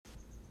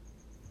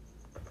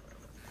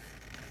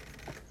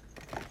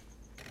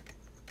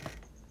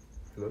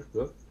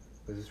Look.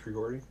 Is this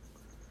recording?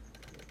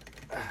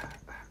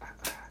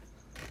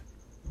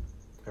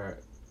 Alright.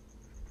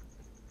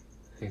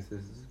 I think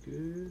this is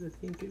good. I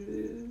think it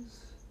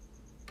is.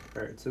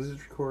 Alright, it says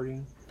it's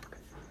recording.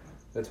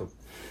 Let's hope.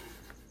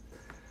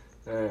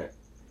 Alright.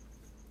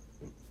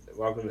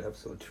 Welcome to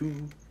episode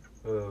 2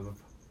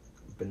 of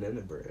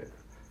Banana Bread.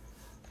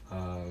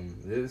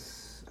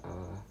 This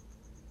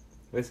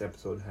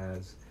episode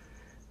has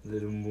a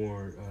little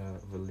more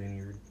of a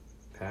linear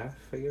path,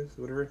 I guess,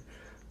 whatever.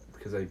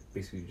 Because I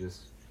basically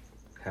just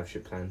have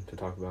shit planned to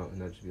talk about and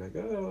not just be like,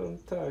 oh, I'm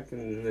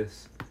talking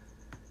this.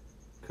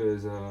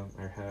 Because I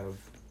have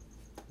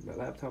my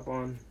laptop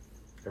on,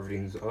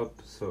 everything's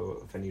up,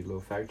 so if I need a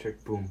little fact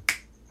check, boom,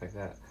 like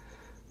that.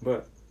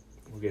 But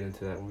we'll get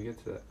into that when we get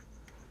to that.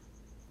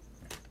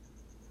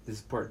 This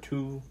is part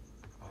 2.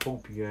 I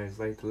hope you guys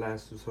liked the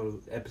last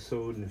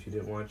episode, and if you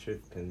didn't watch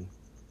it, then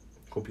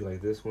hope you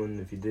like this one.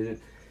 If you didn't,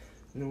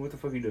 you know, what the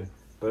fuck are you doing?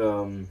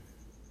 But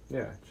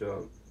yeah,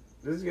 so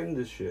this is getting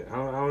this shit. I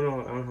don't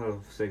know how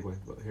to segue,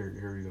 but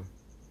here we go.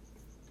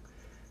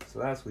 So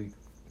last week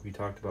we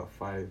talked about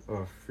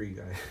Free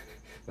Guy,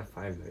 not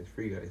Five Guys,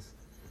 Free Guys,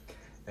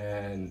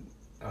 and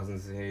I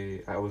was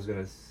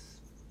gonna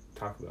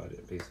talk about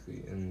it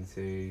basically and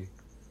say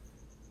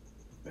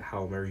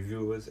how my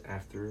review was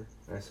after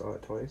I saw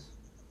it twice.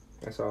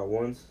 I saw it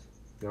once,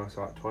 now I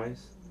saw it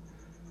twice,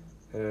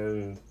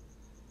 and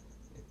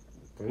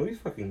the movie's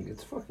fucking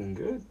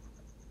good.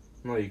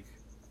 Like,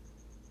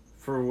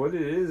 for what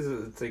it is,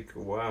 it's like,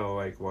 wow,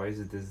 like, why is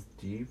it this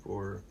deep?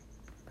 Or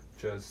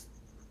just,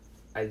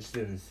 I just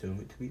didn't assume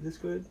it to be this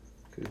good.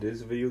 Because it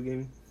is a video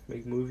game,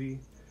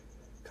 movie.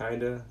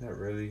 Kinda, not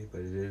really,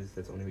 but it is.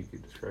 That's the only way you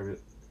could describe it.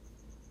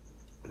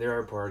 There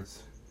are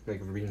parts,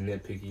 like, of being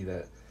nitpicky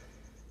that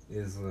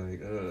is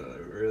like,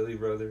 really,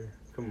 brother?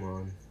 Come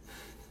on.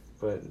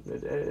 But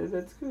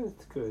that's good,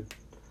 it's good.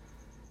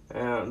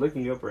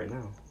 Looking up right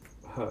now,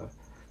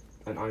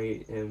 on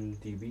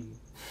IMDb,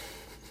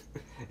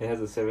 it has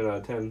a 7 out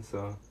of 10,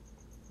 so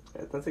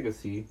that's like a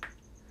C.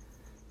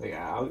 Like,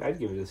 I'd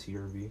give it a C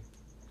or a B.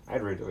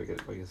 I'd rate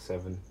it like a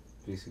 7,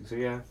 basically. So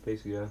yeah,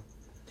 basically, yeah.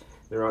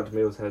 The Rotten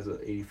Tomatoes has an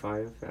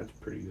 85, that's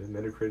pretty good.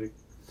 Metacritic,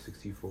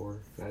 64,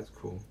 that's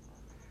cool.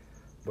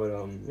 But,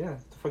 yeah,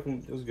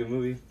 it was a good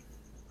movie.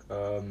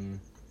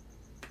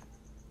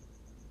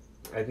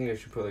 I think I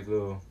should put like a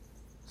little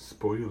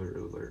spoiler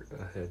alert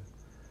ahead.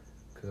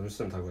 Because I'm just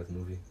going to talk about the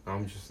movie.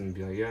 I'm just going to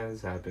be like, yeah,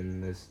 this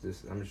happened, this.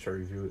 I'm going to try to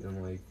review it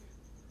in like,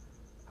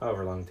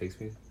 however long it takes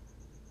me.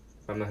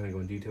 I'm not going to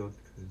go in detail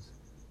because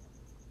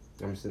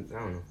I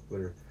don't know,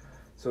 whatever.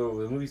 So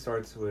the movie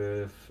starts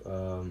with,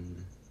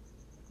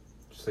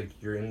 just like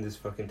you're in this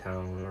fucking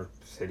town or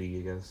city,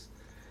 I guess.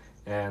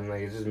 And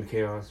like it's just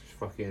chaos, there's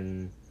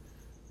fucking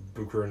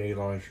grenade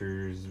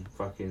launchers,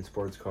 fucking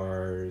sports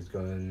cars,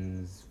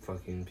 guns,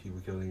 fucking people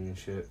killing and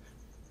shit.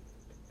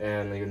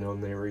 And like a no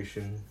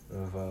narration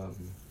of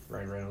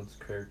Ryan Reynolds'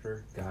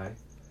 character, Guy.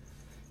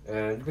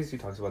 And it basically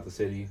talks about the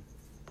city.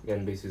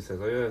 And basically says,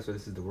 oh yeah, so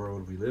this is the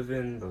world we live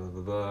in, blah,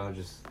 blah, blah.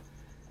 Just,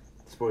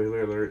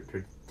 spoiler alert,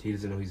 he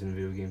doesn't know he's in a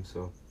video game,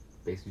 so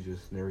basically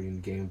just narrating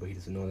the game, but he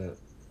doesn't know that.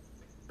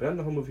 But I'm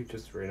the whole movie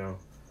just right now.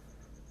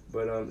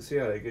 But, so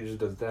yeah, like, it just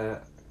does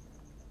that.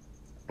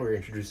 Where it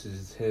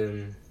introduces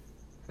him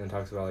and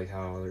talks about, like,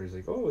 how there's,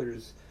 like,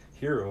 there's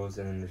heroes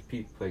and then there's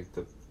people, like,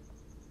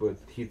 what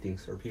he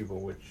thinks are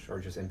people, which are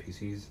just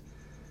NPCs.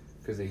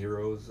 Because the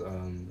heroes,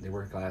 they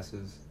wear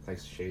glasses, like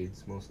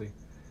shades mostly.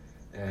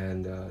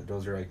 And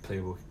those are like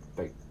playable,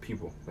 like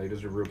people, like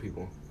those are real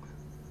people,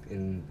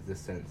 in this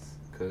sense.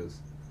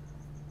 Because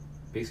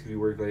basically,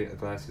 wear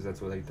glasses. That's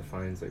what like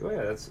defines like, oh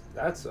yeah,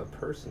 that's a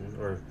person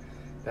or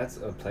that's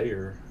a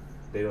player.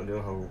 They don't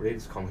know how they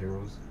just call them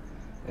heroes,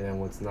 and then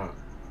what's not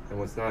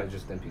is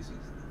just NPCs.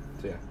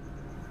 So yeah,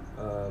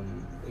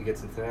 it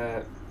gets into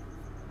that.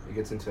 It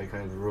gets into like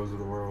kind of the rules of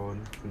the world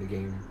in the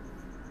game,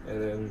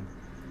 and then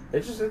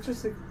it's just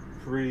like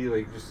pretty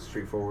like just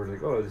straightforward,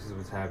 like, oh, this is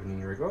what's happening.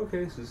 You're like, oh,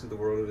 okay, so this is the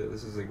world of it,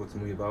 this is like what's the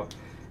movie about.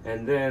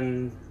 And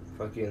then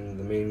fucking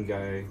the main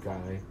guy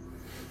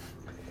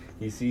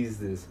he sees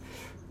this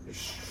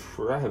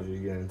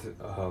extravagant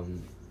I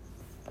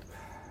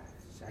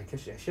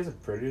guess she has a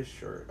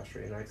British or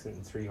Australian accent.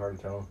 It's pretty hard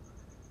to tell.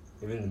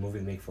 Even in the movie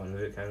make fun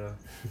of it kind of.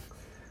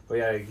 But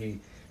yeah, like,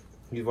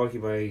 he's walking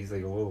by, he's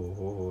like,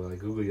 whoa, like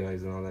googly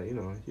eyes and all that, you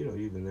know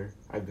you've been there,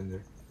 I've been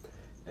there.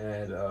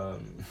 And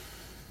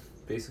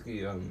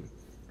basically,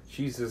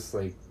 she's just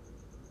like,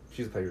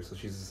 she's a player, so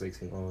she's just like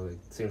saying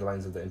the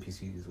lines of the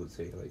NPCs would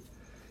say, like,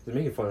 they're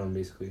making fun of him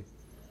basically.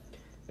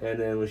 And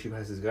then when she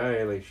passes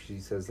Guy, like, she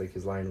says like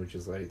his line, which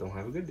is like, don't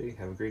have a good day,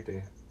 have a great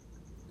day.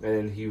 And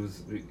then he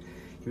was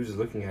just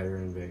looking at her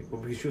and being,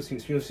 well, because she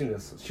was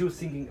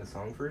singing a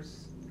song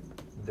first.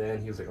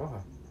 Then he was like,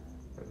 oh,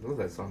 I love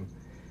that song.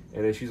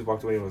 And then she just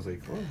walked away and was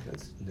like, oh,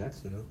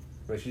 that's new.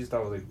 Like, she just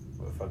thought it was like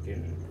a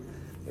fucking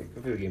like a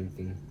video game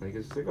thing. Like,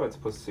 it's like, oh, it's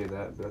supposed to say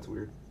that, but that's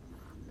weird.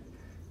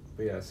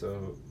 But yeah,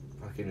 so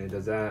fucking it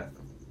does that.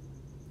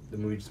 The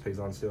movie just plays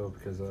on still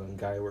because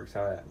Guy works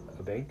out at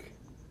a bank.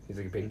 He's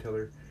like a bank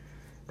teller.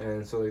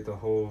 And so like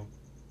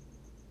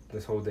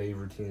this whole day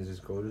routine is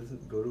just go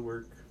to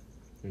work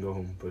and go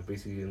home. But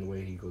basically, in the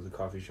way he goes to a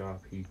coffee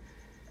shop, he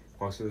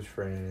walks with his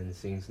friend,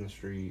 sings in the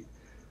street,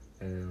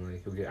 and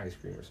like he'll get ice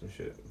cream or some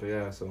shit. But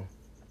yeah, so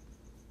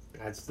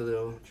that's the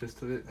little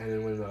gist of it. And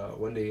then when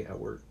one day at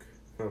work,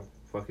 oh,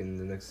 fucking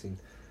the next scene,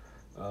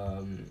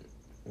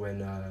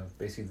 when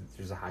basically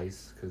there's a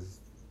heist, because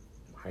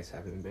heists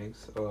happen in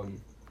banks.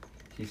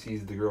 He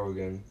sees the girl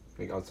again,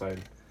 like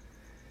outside.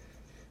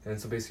 And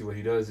so basically what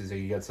he does is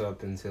he gets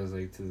up and says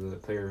like to the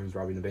player who's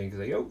robbing the bank, he's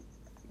like, yo,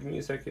 give me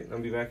a second, I'll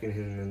be back. And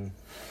then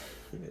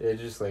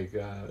it's just like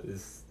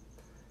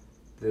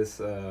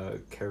this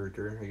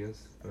character, I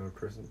guess,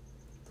 person,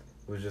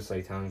 was just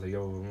like telling him like,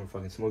 yo, I'm gonna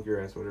fucking smoke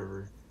your ass,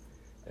 whatever.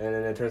 And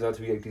then it turns out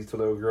to be like these two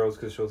little girls,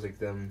 because it shows like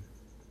them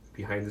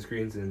behind the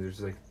screens, and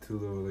there's like two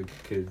little like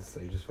kids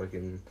like just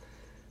fucking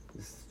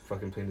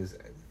playing this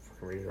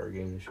fucking rated R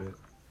game and shit.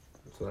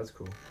 So that's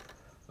cool.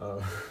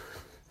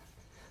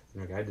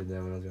 Like I did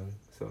that when I was young.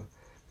 So,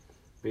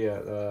 but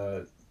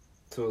yeah,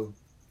 so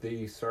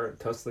they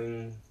start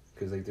tussling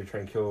because like they're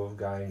trying to kill a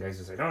guy, and guy's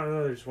just like,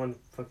 no, there's one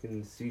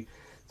fucking see,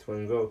 it's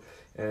one go,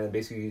 and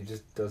basically he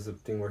just does the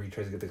thing where he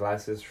tries to get the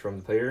glasses from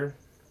the player,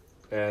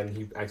 and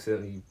he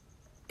accidentally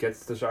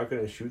gets the shotgun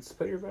and shoots the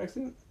player by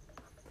accident,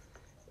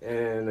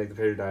 and like the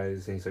player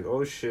dies, and he's like,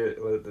 oh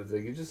shit, what?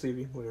 Like, you just leave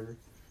me, whatever.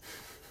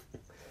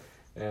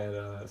 And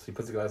so he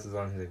puts the glasses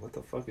on. He's like, what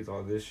the fuck is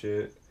all this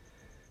shit?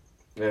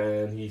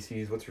 And he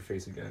sees what's her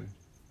face again,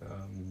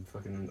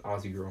 fucking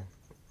Aussie girl.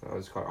 I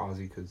was called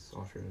Aussie because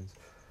Australians.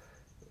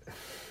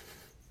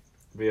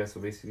 But yeah,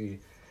 so basically,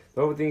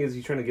 the whole thing is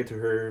he's trying to get to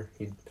her.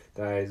 He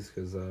dies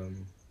because the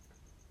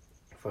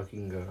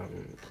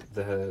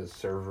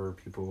server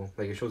people,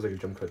 like, it shows like a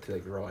jump cut to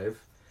like real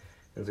life,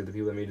 and it's like the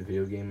people that made the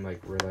video game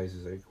like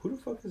realizes like, who the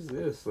fuck is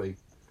this? Like,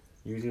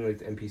 using like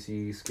the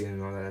NPC skin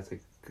and all that, that's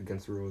like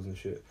against the rules and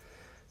shit.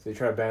 So they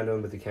try to ban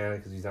him, but they can't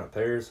because he's not a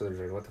player. So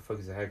they're like, what the fuck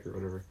is a hacker or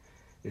whatever.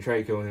 They try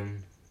to kill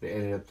him. They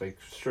ended up, like,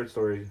 short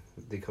story,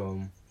 they kill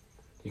him.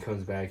 He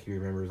comes back, he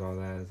remembers all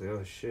that. It's like,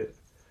 oh shit.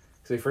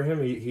 So for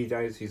him, he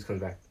dies, he just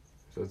comes back.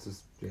 So it's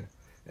just, yeah.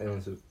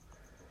 And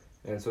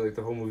so like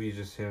the whole movie is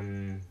just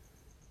him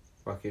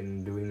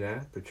fucking doing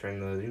that, but trying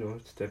to,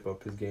 step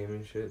up his game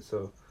and shit.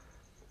 So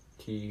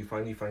he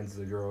finally finds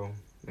the girl,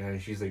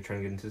 and she's like trying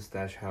to get into the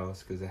stash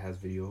house because it has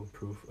video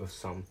proof of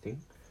something.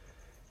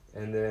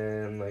 And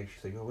then like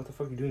she's like, oh, what the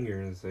fuck are you doing here?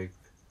 And it's like,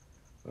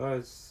 oh,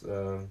 it's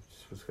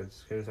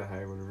just getting high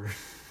or whatever.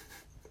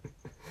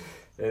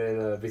 And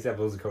then basically that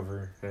blows the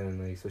cover,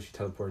 and like so she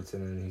teleports,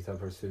 and then he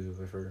teleports to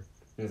with her.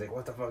 And he's like,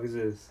 what the fuck is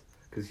this?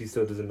 Because he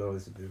still doesn't know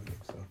it's a video game.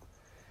 So,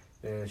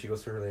 and she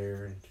goes to her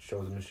lair and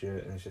shows him the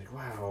shit, and she's like,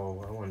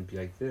 wow, I want to be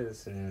like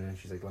this. And then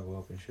she's like, level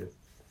up and shit.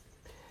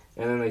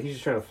 And then like he's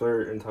just trying to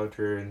flirt and talk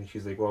to her, and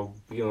she's like, well,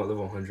 be on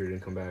level 100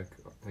 and come back,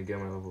 like get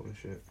my level and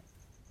shit.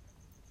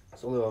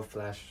 So a little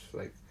flash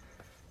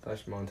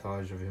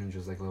montage of him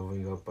just like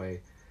leveling up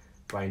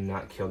by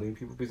not killing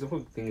people, because the whole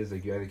thing is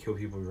like you either kill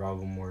people, rob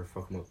them, or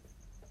fuck them up.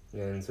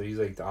 And so he's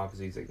like the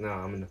opposite. He's like,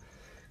 nah, I'm gonna,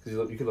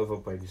 because you can level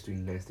up by just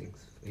doing nice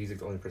things. He's like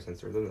the only person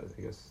that does that,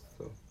 I guess.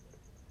 So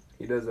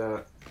he does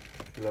that,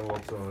 level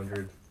up to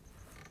 100,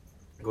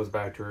 goes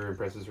back to her,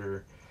 impresses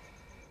her.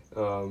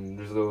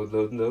 There's a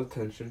little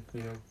tension,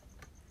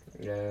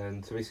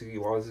 and so basically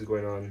while this is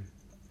going on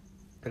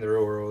in the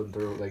real world,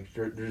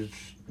 there's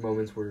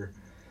moments where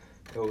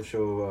it will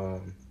show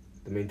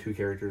the main two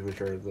characters, which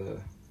are the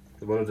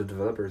one of the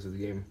developers of the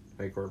game,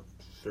 like, or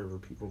server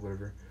people,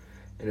 whatever,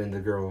 and then the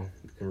girl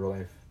in real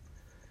life.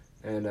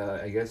 And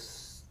I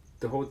guess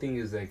the whole thing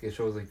is like it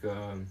shows like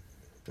a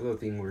little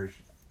thing where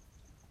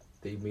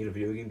they made a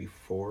video game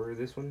before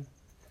this one,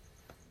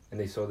 and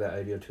they sold that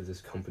idea to this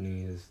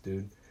company, this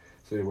dude.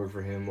 So they work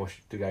for him. Well,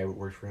 the guy who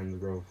works for him, the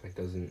girl, like,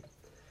 she's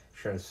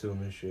trying to sue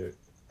him and shit.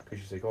 Because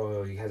she's like,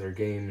 oh, he has our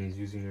game and he's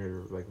using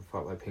her, like,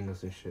 like paying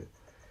us and shit.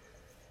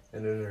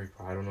 And then they're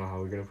like, I don't know how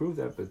we're going to prove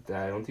that, but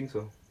I don't think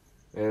so.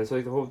 And so,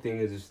 like, the whole thing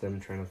is just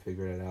them trying to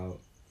figure it out.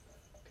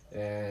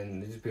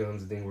 And it just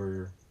becomes a thing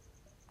where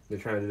they're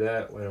trying to do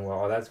that, when while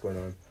all that's going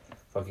on,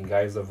 fucking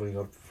guy's leveling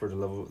up for the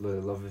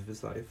love of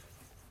his life.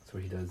 So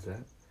he does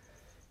that.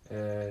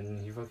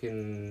 And he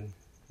fucking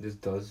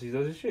just does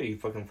his shit. He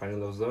fucking finally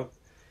levels up.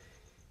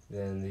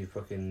 Then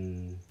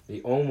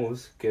they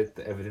almost get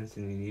the evidence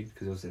that they need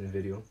because it was in the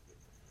video.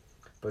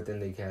 But then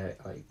they get,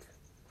 like,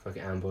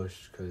 fucking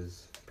ambushed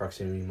because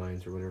proximity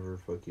mines or whatever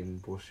fucking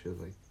bullshit.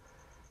 Like,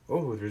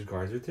 oh, there's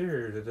guards right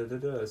there. Da, da, da,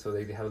 da. So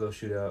they have those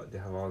shootout. They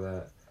have all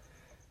that.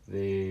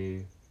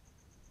 They're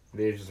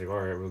just like,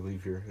 alright, we'll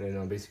leave here. And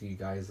then basically,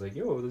 guys like,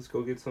 yo, let's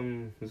go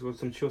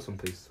chill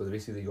someplace. So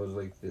basically, they go to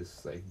like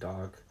this like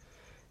dock,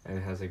 and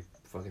it has like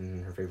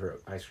fucking her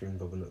favorite ice cream,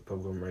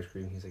 bubblegum ice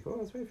cream. He's like, oh,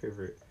 that's my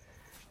favorite.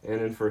 And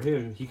then for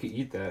him, he could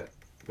eat that,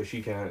 but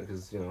she can't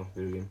because, video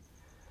game.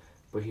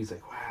 But he's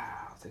like,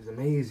 wow, it's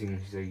amazing.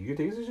 She's like, you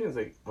taste this shit? It's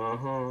like,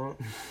 uh-huh.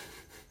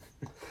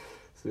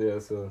 So yeah,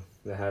 so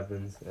that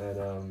happens.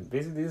 And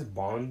basically they just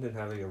bond and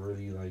have like a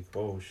really like,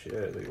 oh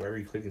shit, like, why are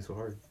you clicking so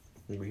hard?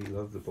 where he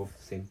loves both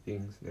the same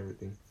things and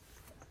everything.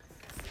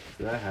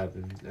 So that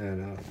happens,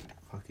 and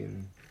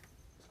fucking,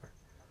 sorry.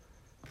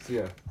 So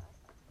yeah,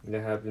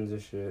 that happens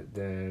and shit.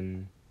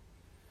 Then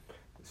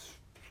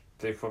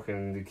they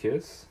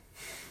kiss.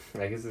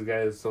 I guess this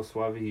guy is so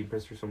suave. He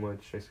impressed her so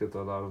much. I skipped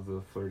a lot of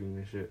the flirting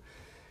and shit.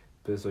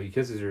 But so he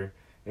kisses her,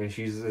 and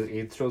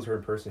it shows her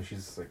in person.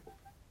 She's just like,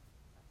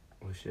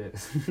 oh shit.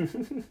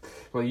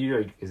 Well,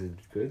 you're like, is it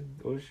good?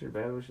 Oh shit,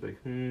 bad? Oh shit,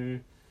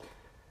 like,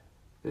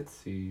 let's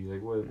see,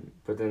 like what?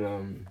 But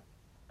then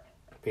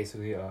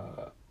basically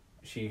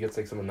she gets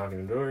like someone knocking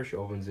on the door. She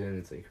opens it. And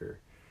it's like her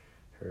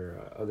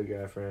other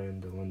guy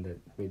friend, the one that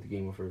made the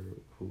game with her,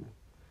 who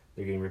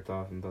they're getting ripped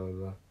off and blah blah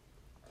blah.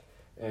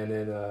 And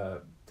then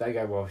that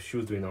guy, while she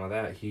was doing all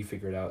that, he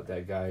figured out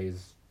that guy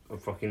is a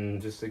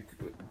fucking just like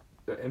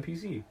an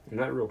NPC,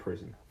 not a real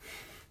person.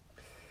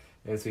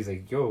 And so he's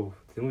like, yo,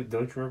 don't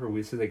you remember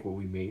this is like what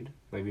we made?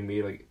 Like we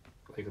made like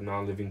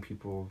non-living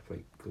people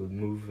like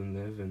move and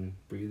live and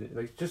breathe.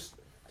 Like just,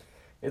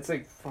 it's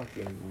like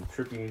fucking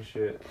trippy and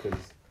shit, because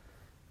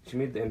she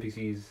made the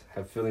NPCs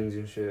have feelings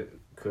and shit,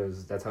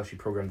 because that's how she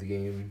programmed the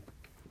game.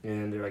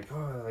 And they're like,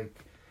 oh, like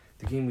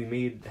the game we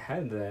made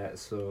had that,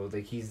 so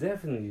like he's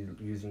definitely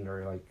using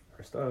our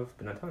stuff,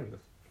 but not telling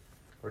us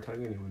or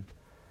telling anyone.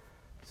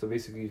 So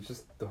basically, it's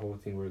just the whole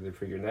thing where they're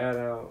figuring that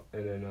out,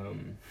 and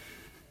then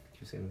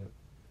keep saying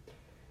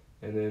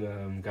that, and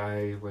then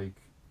guy like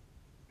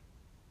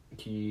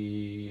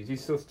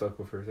he's still stuck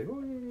with her. He's like,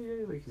 oh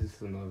yeah, like he's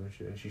still in love and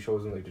shit, and she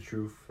shows him like the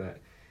truth that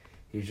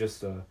he's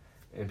just a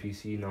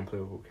NPC,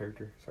 non-playable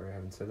character. Sorry, I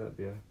haven't said that,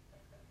 but yeah.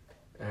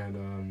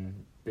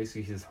 And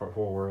basically his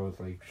whole world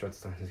like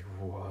shuts down. He's like,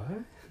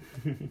 what?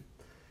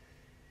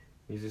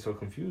 He's just so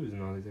confused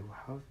and all. He's like,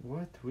 how?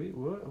 What? Wait,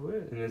 what?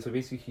 And then so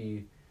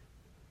basically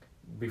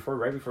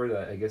right before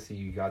that, I guess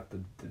he got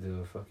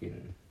the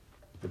fucking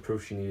the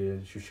proof she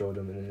needed. She showed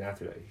him, and then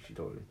after that, she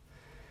told him.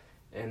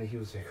 And he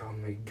was like, oh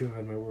my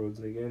god, my world's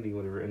like ending,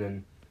 whatever. And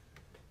then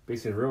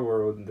basically in the real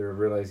world, they're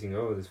realizing,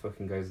 oh, this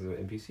fucking guy's an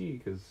NPC,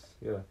 because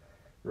yeah,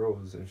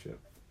 roles and shit.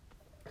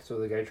 So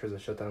the guy tries to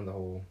shut down the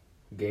whole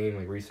game,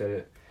 like reset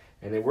it,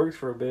 and it works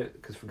for a bit,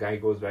 because the guy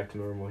goes back to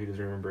normal. He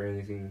doesn't remember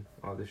anything,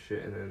 all this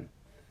shit. And then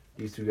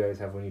these two guys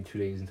have only 2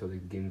 days until the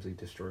game's like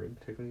destroyed,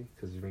 technically,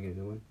 because they're making a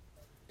new one.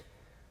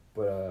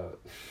 But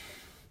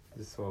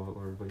this is all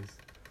over the place.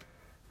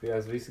 But yeah,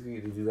 so basically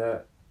they do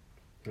that,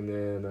 and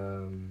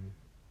then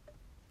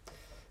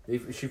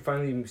she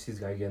finally sees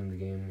the guy again in the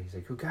game. He's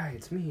like, oh guy,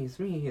 it's me,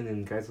 and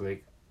then the guy's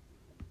like,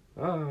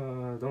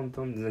 don't,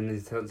 and then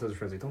he tells his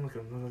friends like, don't look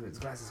at him, no, it's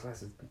glasses,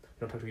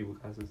 don't talk to people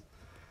with glasses.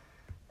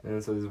 And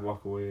then so they just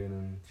walk away, and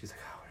then she's like,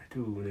 what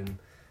do I do? And then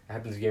it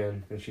happens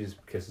again, and she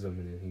just kisses him,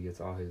 and then he gets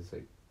all his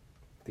like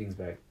things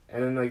back.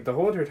 And then like the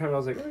whole entire time I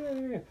was like,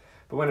 oh yeah.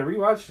 But when I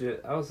rewatched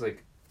it, I was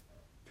like,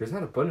 there's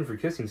not a button for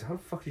kissing, so how the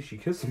fuck did she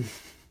kiss him?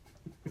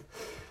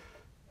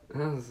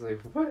 And I was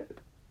like, what?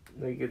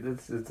 Like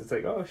it's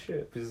like, oh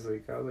shit. Just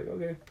like I was like,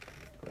 okay,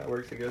 that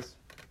works, I guess.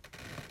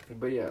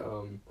 But yeah,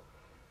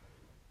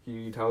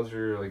 he tells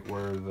her like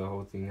where the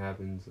whole thing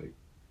happens, like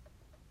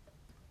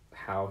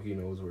how he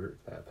knows where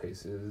that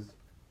place is.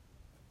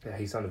 Yeah,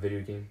 he saw in a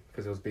video game,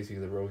 because it was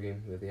basically the real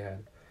game that they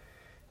had,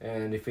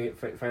 and they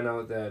find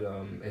out that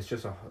it's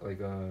just a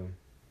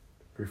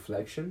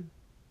reflection,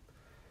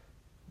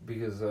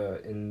 because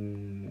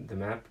in the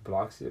map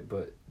blocks it,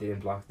 but they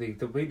didn't block the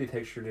way they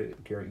textured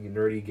it,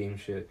 nerdy game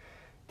shit.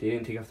 They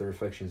didn't take off the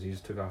reflections. They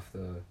just took off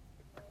the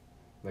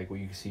like what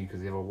you can see, because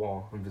they have a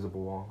wall,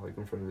 invisible wall, like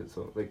in front of it.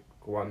 So like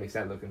what makes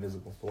that look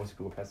invisible? But once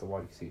you go past the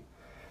wall, you can see.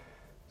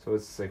 So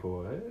it's like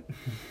what?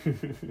 But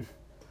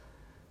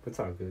it's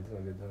all good. It's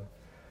all good though.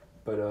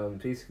 But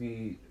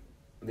basically,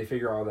 they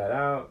figure all that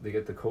out. They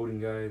get the coding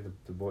guy,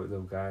 the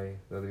other guy,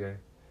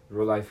 the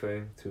real life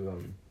guy,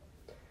 to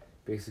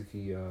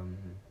basically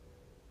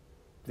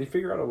they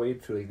figure out a way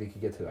to like they can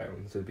get to the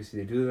island. So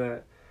basically they do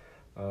that.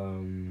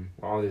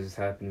 All this is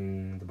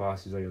happening. The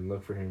boss is like on the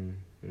look for him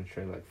and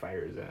trying to like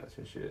fire his ass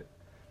and shit.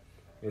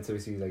 And so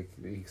basically like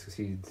he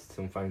succeeds.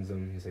 Someone finds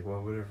him. He's like,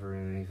 well, whatever.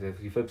 And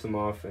he flips him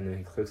off, and then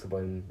he clicks the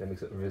button that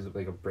makes it invisible,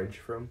 like a bridge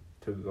for him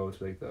to go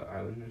to like the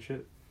island and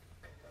shit.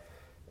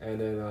 And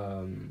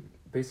then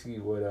basically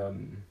what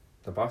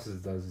the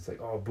bosses does is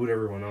like, oh, boot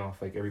everyone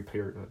off, like every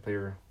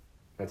player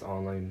that's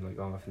online like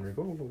off, and they're like,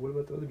 oh, but what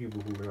about the other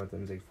people who are not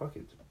them? He's like, fuck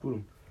it, just boot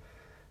them.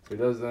 So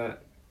he does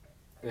that,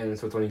 and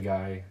so it's only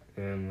Guy,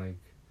 and like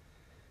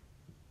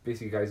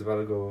basically Guy's about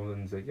to go,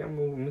 and he's like, yeah, I'm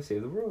gonna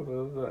save the world,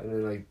 blah, blah, blah. And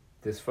then like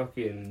this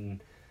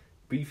fucking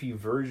beefy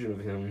version of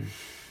him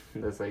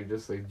that's like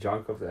just like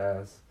jock up the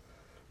ass,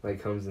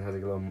 like comes and has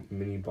like a little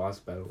mini boss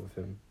battle with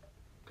him.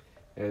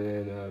 And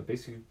then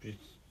basically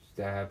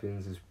that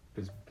happens.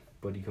 His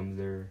buddy comes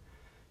there,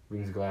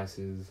 brings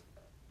glasses,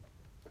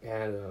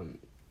 and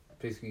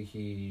basically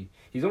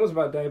he's almost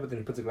about to die, but then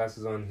he puts the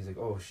glasses on. He's like,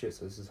 oh shit,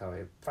 so this is how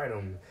I fight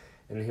him.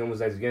 And he almost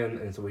dies again,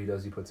 and so what he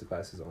does, he puts the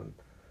glasses on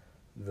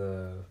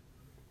the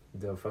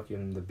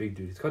big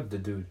dude. It's called the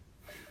dude.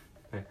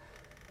 Right?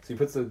 So he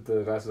puts the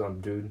glasses on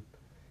the dude,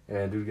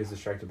 And dude gets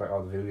distracted by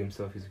all the video game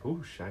stuff. He's like,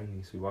 oh,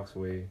 shiny. So he walks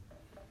away.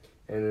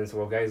 And then so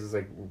while guys is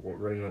like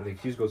running, like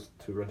he just goes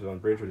to run to the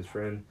bridge with his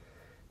friend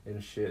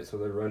and shit. So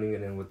they're running,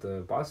 and then what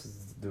the boss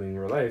is doing in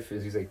real life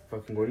is he's like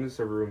fucking going to the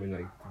server room and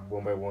like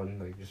one by one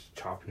like just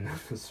chopping up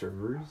the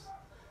servers.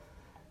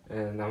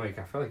 And I'm like,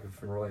 I feel like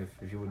if in real life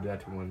if you would do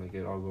that to one, like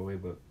it'd all go away,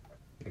 but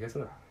I guess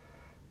not.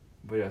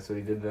 But yeah, so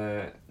he did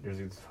that. There's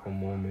like this whole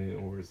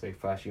moment where it's like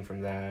flashing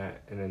from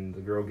that, and then the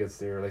girl gets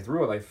there, like the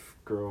real life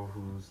girl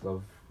who's in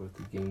love with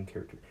the game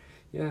character.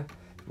 Yeah,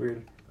 it's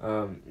weird.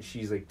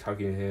 She's like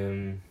talking to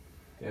him,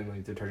 and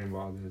like they're talking about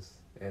all this,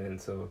 and then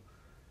so,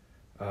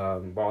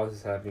 while this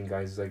is happening,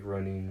 guys is like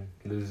running.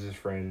 He loses his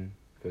friend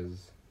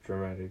because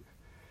dramatic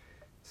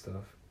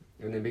stuff,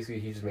 and then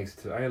basically he just makes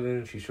it to the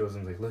island. She shows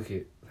him like, look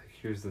it, like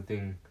here's the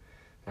thing.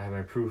 I have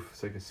my proof,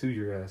 so I can sue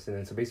your ass. And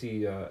then so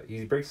basically,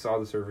 he breaks all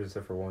the servers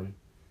except for one.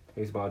 And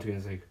he's about to, and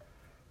he's like,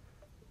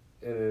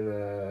 and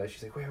then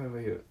she's like, wait,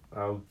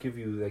 I'll give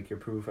you like your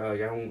proof. I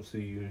won't sue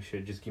you and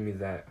shit. Just give me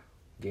that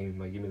game,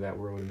 like give me that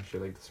world and shit,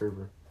 like the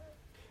server.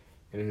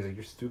 And he's like,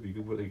 you're stupid.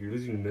 You're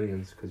losing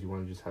millions because you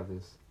want to just have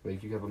this.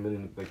 Like you have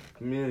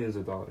millions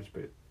of dollars,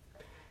 but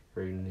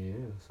right, yeah,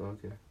 so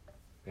okay.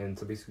 And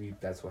so basically,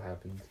 that's what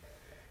happens.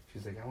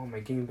 She's like, I want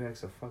my game back,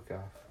 so fuck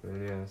off.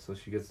 And yeah, so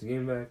she gets the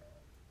game back.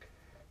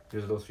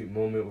 There's a little sweet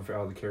moment with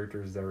all the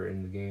characters that were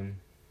in the game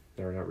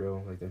that are not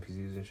real, like the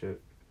NPCs and shit.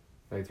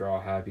 Like they're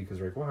all happy because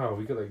they're like, wow,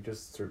 we could like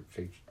just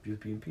be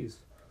in peace.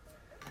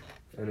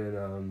 And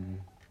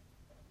then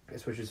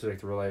it switches to like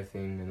the real life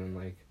thing, and then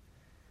like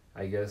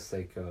I guess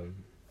like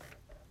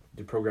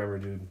the programmer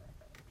dude,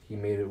 he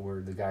made it where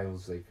the guy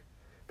was like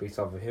based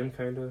off of him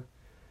kinda,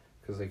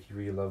 cause like he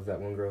really loved that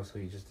one girl, so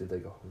he just did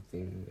like a whole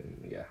thing,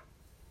 and yeah.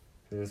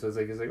 And then so it's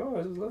like oh,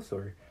 it's a love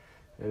story,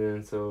 and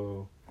then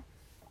so.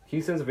 He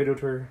sends a video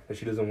to her that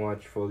she doesn't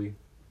watch fully.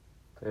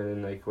 And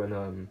then, like,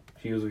 when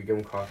she was like, give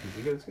him coffee,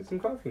 he's like, let's get some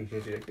coffee. And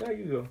she's like, yeah,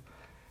 you go.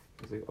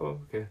 He's like, oh,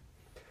 okay.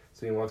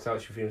 So he walks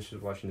out, she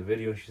finishes watching the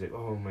video, and she's like,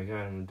 oh my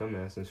god, I'm a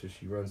dumbass. And so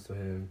she runs to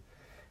him,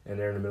 and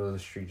they're in the middle of the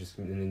street,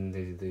 and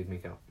then they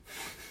make out.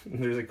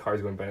 And there's, like,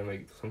 cars going by, and I'm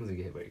like, someone's gonna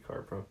get hit by a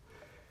car, bro.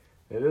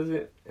 And that is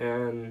it.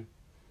 And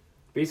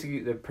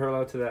basically, the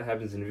parallel to that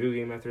happens in the video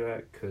game after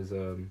that, because,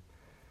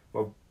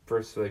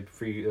 first, like,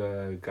 free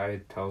guy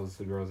tells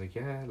the girls, like,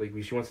 yeah, like,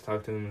 she wants to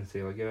talk to him and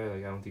say, like, yeah,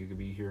 like, I don't think you could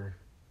be here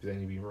because I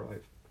need to be in real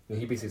life. And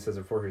he basically says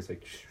it for her. He's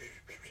like, shh,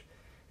 shh, shh.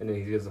 And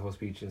then he does the whole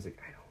speech, and he's like,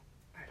 I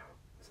know,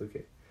 it's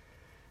okay.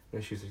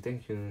 And she's like,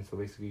 thank you. And so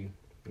basically,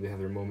 they have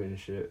their moment and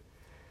shit.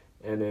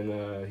 And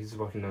then he's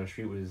walking down the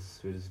street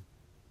with his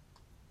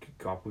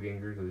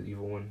doppelganger, the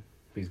evil one.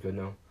 He's good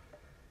now.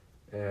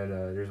 And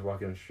they're just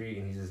walking down the street,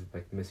 and he's just,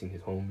 like, missing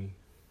his homie.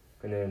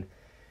 And then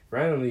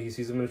randomly, he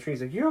sees him in the tree.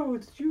 He's like, yo,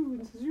 it's you.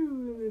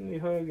 And then they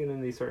hug, and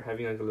then they start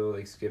having, like, a little,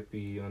 like,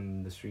 skippy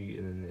on the street,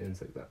 and then it ends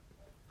like that.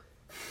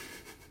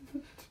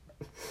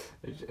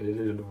 I did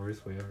it in the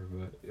worst way ever,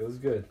 but it was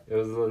good. It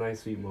was a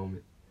nice, sweet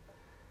moment.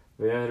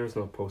 But yeah, there was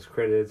no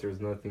post-credits. There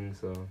was nothing,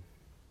 so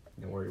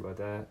don't worry about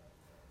that.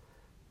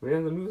 But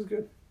yeah, the movie was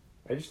good.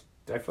 I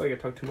feel like I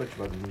talked too much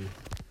about the movie.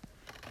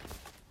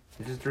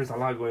 There's a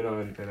lot going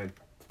on, and I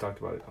talked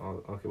about it.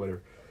 Okay,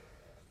 whatever.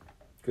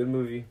 Good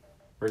movie.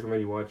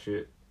 Recommend you watch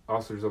it.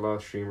 Also, there's a lot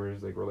of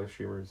streamers, like real life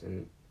streamers,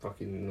 and it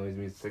fucking annoys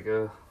me. It's like,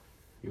 you'll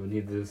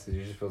need this. It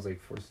just feels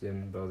like forced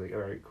in. But I was like,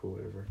 alright, cool,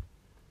 whatever.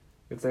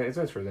 It's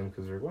nice for them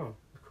because they're like, wow,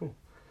 cool.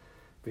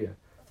 But yeah,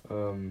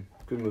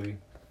 good movie.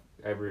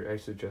 I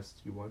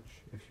suggest you watch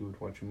if you would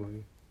watch a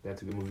movie.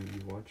 That's a good movie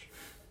you watch.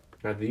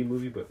 Not the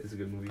movie, but it's a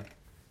good movie.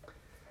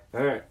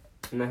 Alright,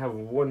 and I have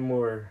one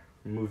more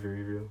movie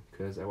review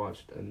because I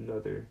watched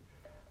another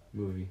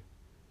movie.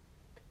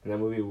 And that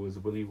movie was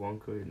Willy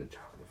Wonka and the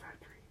Chocolate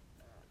Factory.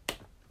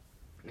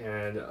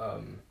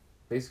 And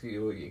basically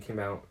it came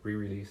out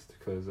re-released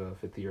because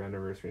 50th year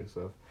anniversary and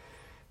stuff.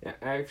 It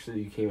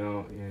actually came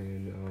out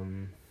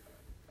in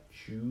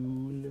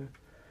June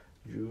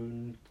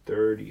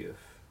 30th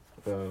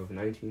of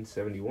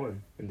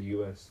 1971 in the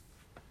U.S.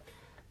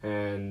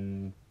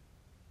 And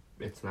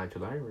it's not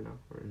July right now,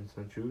 or it's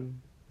not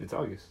June. It's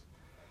August.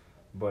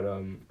 But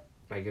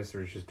I guess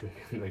they're just doing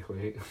it like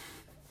late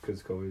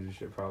because COVID and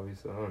shit probably.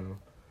 So I don't know.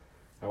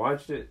 I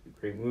watched it.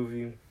 Great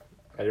movie.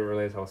 I didn't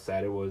realize how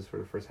sad it was for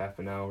the first half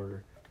an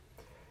hour.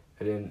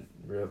 I didn't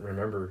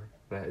remember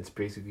that it's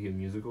basically a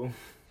musical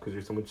because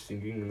there's so much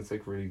singing and it's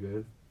like really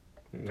good.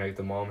 Like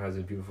the mom has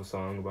a beautiful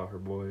song about her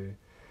boy.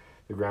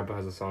 The grandpa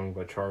has a song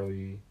about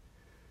Charlie.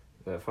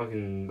 That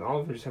fucking all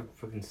of them just have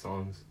fucking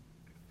songs.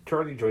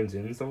 Charlie joins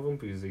in some of them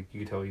because like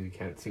you can tell he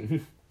can't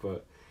sing,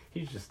 but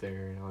he's just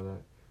there and all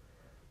that.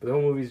 But the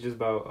whole movie's just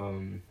about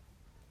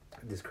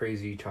this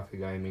crazy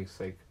chocolate guy makes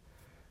like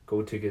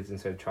gold tickets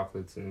instead of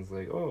chocolates, and it's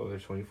like, oh,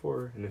 there's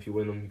 24, and if you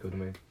win them, you go to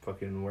my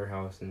fucking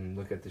warehouse and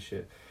look at the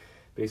shit.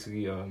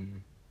 Basically,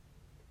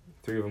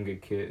 3 of them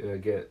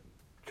get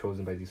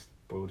chosen by these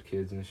spoiled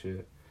kids and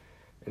shit.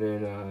 And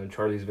then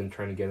Charlie's been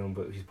trying to get him,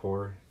 but he's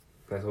poor.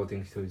 That's the whole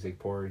thing. So he's like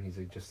poor, and he's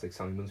like just like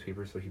selling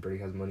newspapers, so he barely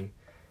has money.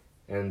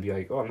 and be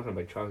like, oh, I'm not gonna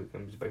buy chocolate,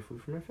 I'm just buy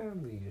food for my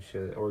family and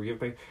shit, or give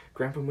my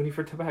grandpa money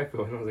for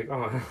tobacco, and I was like,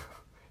 oh, and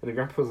the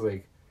grandpa was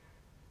like,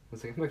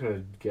 I'm not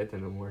gonna get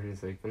that no more. And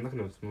he's like, I'm not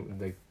gonna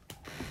like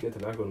get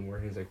tobacco no more.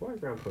 And he's like, why,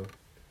 grandpa?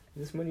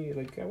 This money,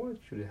 like, I want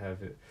you to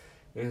have it.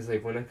 And it's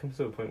like, when it comes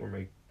to a point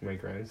where my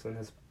grandson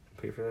has to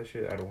pay for that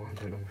shit, I don't want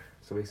that no more.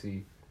 So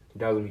basically, he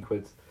dies when he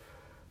quits.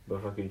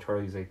 But fucking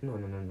Charlie's like, no,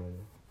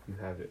 you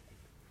have it.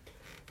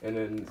 And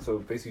then, so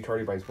basically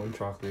Charlie buys one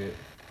chocolate,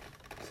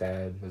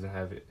 sad, doesn't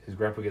have it. His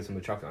grandpa gets him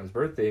a chocolate on his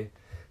birthday,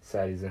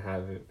 sad, he doesn't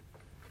have it.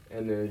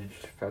 And then it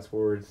just fast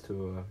forwards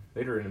to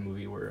later in the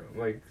movie where,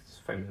 like, it's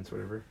 5 minutes or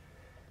whatever.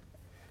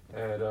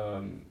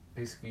 And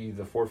basically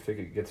the fourth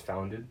ticket gets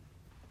founded,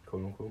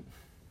 quote unquote,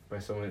 by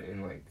someone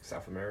in, like,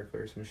 South America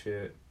or some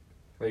shit.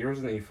 Like, there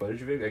wasn't any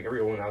footage of it. Like,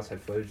 everyone else had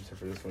footage except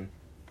for this one.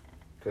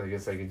 Because I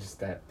guess, like, it's just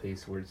that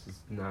place where it's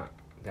just not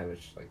that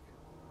much, like,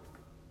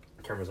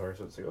 cameras are,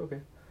 so it's like, okay.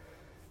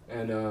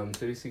 And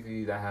so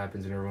basically that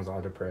happens and everyone's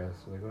all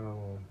depressed. Like,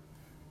 oh,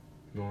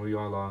 no, we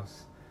all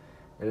lost.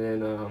 And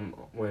then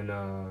when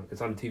it's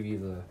on TV,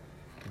 the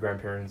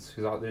grandparents,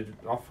 because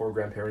all four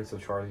grandparents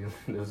of Charlie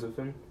lives with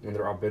him, and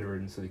they're all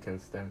bedridden, so they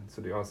can't stand,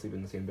 so they all sleep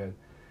in the same bed.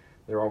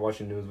 They're all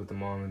watching news with the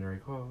mom, and they're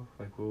like, oh,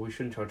 like, well, we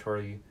shouldn't tell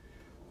Charlie,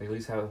 like, at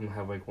least have him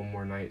have, like, one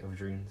more night of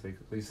dreams, like,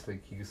 at least,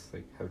 like, he just,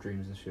 like, have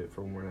dreams and shit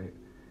for one more night.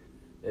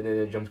 And then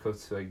it jumps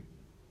close to, like,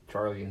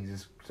 Charlie, and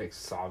he's just, like,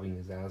 sobbing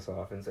his ass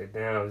off, and it's like,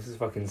 damn, this is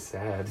fucking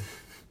sad.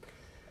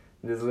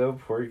 This little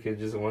poor kid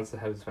just wants to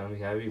have his family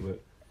happy,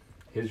 but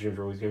his dreams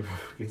are always getting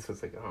broken, so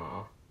it's like,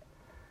 aw.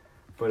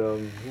 But,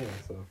 yeah,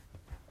 so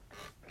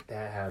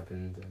that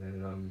happened,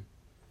 and then,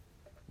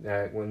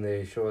 that when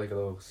they show, like, a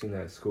little scene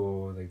at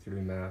school, like, they're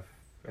doing math,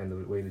 and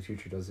the way the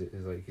teacher does it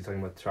is, like, he's talking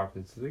about the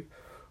chocolates, he's like,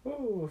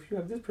 oh, if you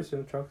have this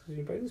percent of chocolates,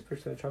 you buy this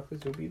percent of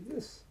chocolates, it'll be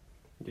this.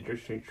 They're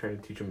just trying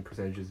to teach them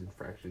percentages and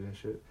fractions and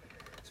shit.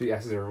 So he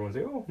asks everyone,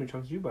 like, oh, how many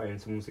chocolates do you buy? And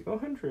someone's like, oh,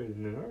 100.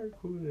 And then, all right,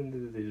 cool. And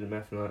then they do the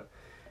math and that.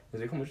 He's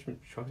like, how much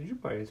chocolate did you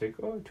buy? And it's like,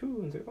 oh, 2.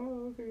 And it's like,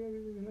 oh, okay,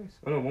 nice.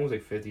 Oh, no, one was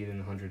like 50 and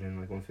 100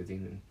 and like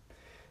 115. And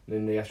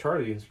then they asked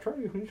Charlie, and he's like,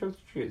 Charlie, how many chocolates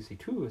did you get? He's like,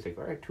 2. It's like,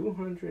 all right,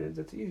 200.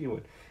 That's the easy one.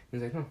 And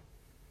he's like, no,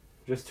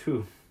 just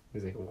 2.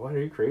 He's like, what,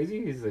 are you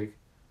crazy? He's like,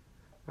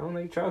 I don't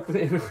like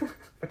chocolate.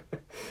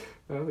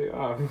 I was like,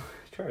 oh,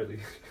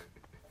 Charlie.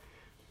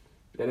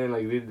 And then,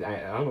 like,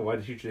 I don't know why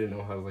the teacher didn't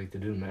know how, like, to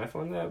do math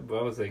on that, but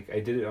I was like,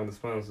 I did it on the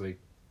spot. I was like,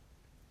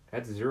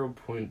 that's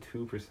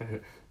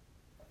 0.2%.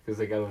 Because,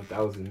 like, out of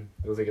 1,000.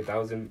 It was, like,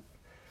 1,000,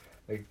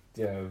 like,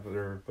 yeah,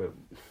 whatever, but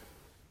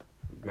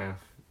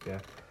math, yeah.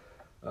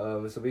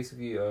 So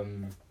basically,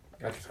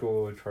 after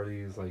school,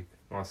 Charlie is, like,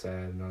 all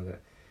sad and all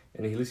that.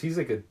 And he's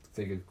like a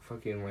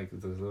fucking, like,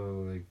 this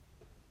little, like,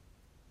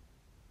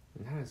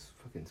 not as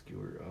fucking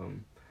skewer,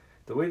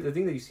 the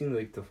thing that you see in,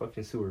 like, the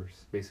fucking sewers,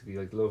 basically,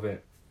 like, the little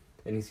vent.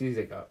 And he sees,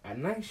 like, a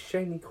nice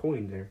shiny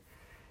coin there.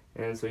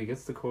 And so he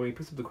gets the coin, he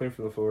picks up the coin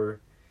from the floor.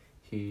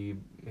 He's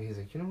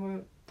like, you know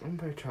what? I'm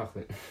gonna buy a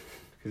chocolate.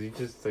 Because he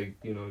just, like,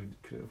 you know,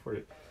 couldn't afford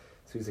it.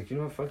 So he's like, you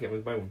know what? Fuck it, I'm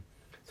gonna buy one.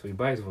 So he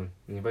buys one.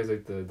 And he buys,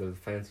 like, the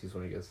fanciest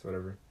one, I guess,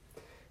 whatever.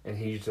 And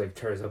he just, like,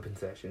 tears up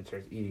into that shit and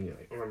starts eating it,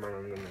 like,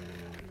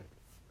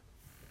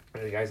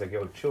 and the guy's like,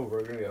 yo, chill, bro,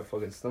 you're gonna get a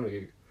fucking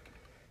stomachache.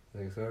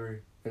 He's like, sorry.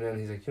 And then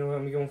he's like, you know what?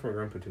 I'm gonna get one for my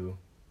grandpa, too.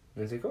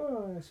 And he's like,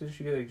 oh, so you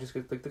should get, like, just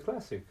get, like, the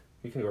classic.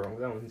 You can go wrong with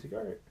that one. He's like,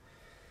 alright.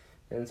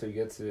 And so he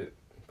gets it,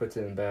 puts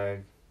it in a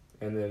bag,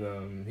 and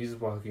then he's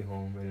just walking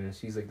home, and then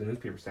sees, like, the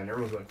newspaper stand.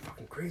 Everyone's going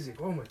fucking crazy.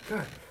 Oh my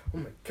god,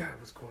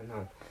 what's going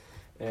on?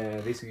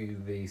 And basically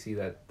they see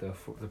that the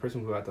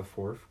person who got the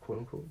fourth, quote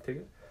unquote,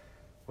 ticket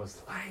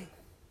was lying.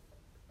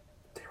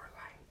 They were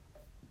lying.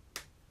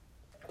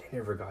 They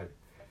never got it.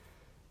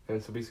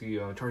 And so basically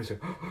Charlie's like,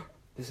 oh,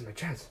 this is my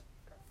chance.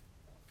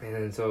 And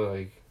then so,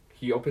 like,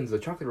 he opens the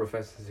chocolate real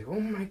fast and he's like,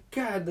 oh my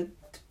god, the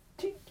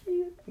ticket.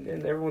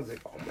 And everyone's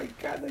like, oh my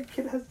god, that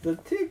kid has the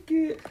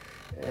ticket.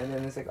 And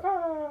then it's like,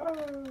 ah.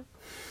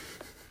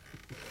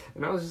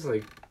 And I was just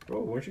like,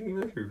 bro, weren't you giving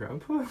that to your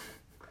grandpa? I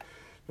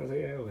was like,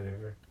 yeah,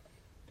 whatever.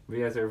 But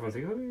yeah, so everyone's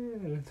like, oh yeah.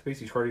 And so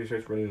basically Charlie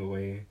starts running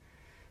away.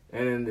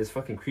 And then this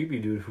fucking creepy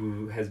dude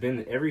who has been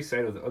in every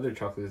side of the other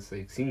chocolates,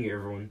 like, seeing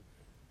everyone,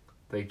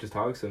 like, just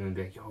talks to him and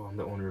be like, yo, I'm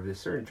the owner of this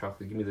certain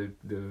chocolate. Give me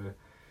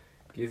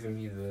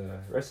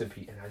the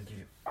recipe and I'll give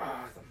you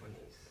all the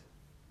monies.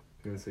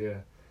 And so yeah.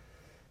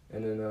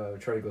 And then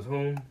Charlie goes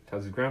home,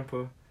 tells his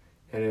grandpa,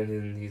 and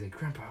then he's like,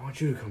 Grandpa, I want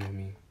you to come with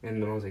me.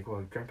 And then I was like,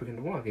 well, Grandpa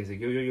can walk. He's like,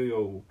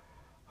 yo,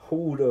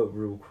 hold up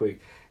real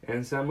quick.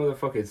 And so that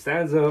motherfucker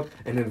stands up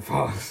and then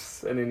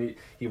falls. And then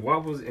he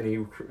wobbles and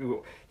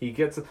he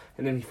gets up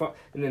and then he falls.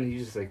 And then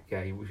he's just like,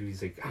 yeah,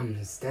 he's like,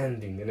 I'm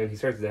standing. And then he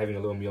starts having a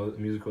little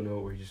musical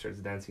note where he just starts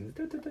dancing.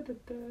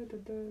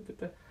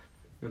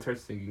 And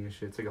starts singing and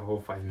shit. It's like a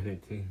whole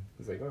 5-minute thing.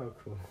 It's like, oh,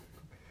 cool.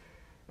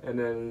 And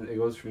then it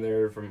goes from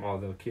there, from all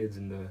the kids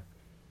in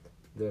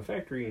the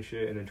factory and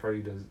shit, and then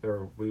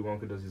Willy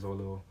Wonka does his whole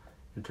little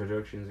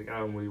introduction. He's like,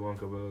 I'm Willy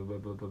Wonka, blah, blah,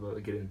 blah, blah, blah,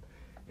 get in.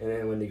 And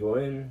then when they go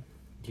in,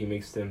 he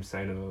makes them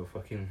sign a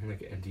fucking, like,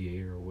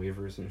 NDA or a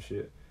waiver or some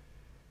shit.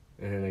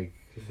 And then, like,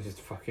 It's just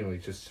fucking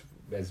like just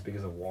as big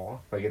as a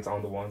wall. Like it's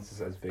on the wall, it's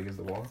just as big as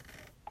the wall.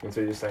 And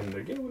so they decided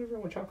like, yeah, whatever, I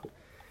want chocolate.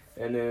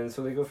 And then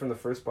so they go from the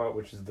first spot,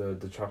 which is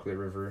the chocolate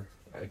river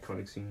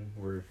iconic scene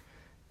where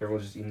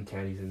everyone's just eating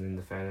candies, and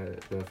then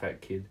the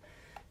fat kid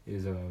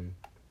is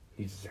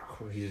he's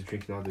just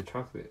drinking all the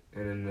chocolate,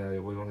 and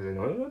then Willy Wonka's like,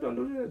 no, don't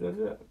do that, don't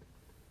do that.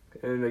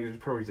 And like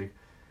probably he's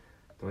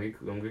like,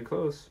 don't get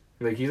close.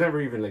 Like he's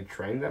never even like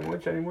trying that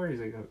much anymore. He's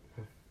like,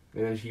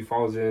 and then she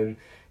falls in.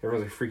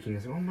 Everyone's like freaking.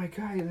 He's like, oh my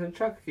god, he's in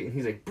chocolate. And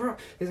he's like, bro,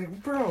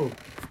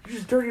 you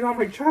just dirtied all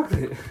my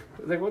chocolate.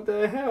 Like what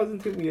the hell? It doesn't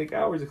take me like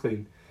hours to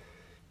clean.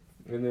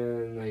 And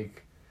then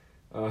like,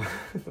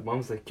 the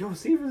mom's like, yo,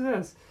 save his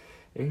ass.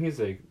 And he's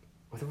like,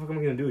 what the fuck am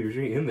I gonna do? You're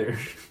already in there.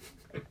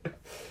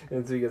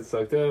 And so he gets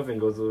sucked up and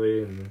goes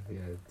away, and yeah,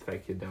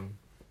 fat kid down.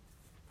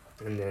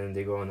 And then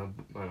they go on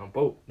a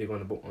boat. They go on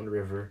the boat on the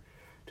river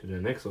to the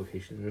next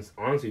location. And it's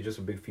honestly just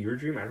a big fever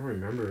dream. I don't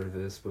remember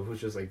this, but it was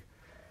just like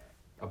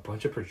a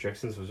bunch of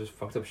projections. It was just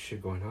fucked up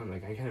shit going on.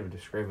 Like I can't even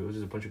describe it. It was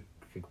just a bunch of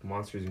like,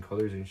 monsters and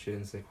colors and shit.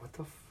 And it's like, what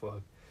the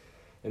fuck?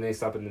 And they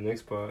stop in the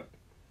next spot,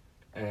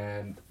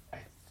 and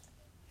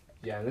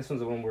this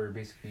one's the one where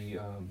basically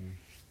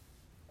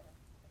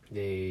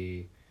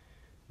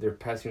they're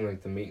passing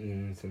like the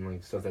maintenance and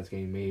like stuff that's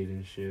getting made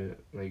and shit,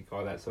 like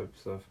all that sort of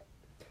stuff.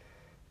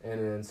 And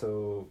then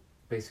so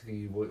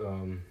basically Willy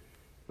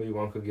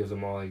Wonka gives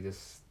them all like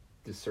this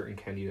certain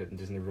candy that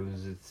just never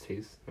loses its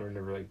taste, or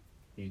never like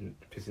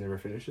basically never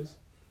finishes.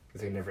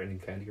 It's like never ending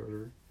candy or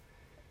whatever.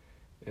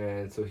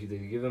 And so they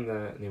give them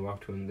that, and they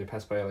walk to him. They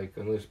pass by like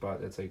another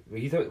spot that's like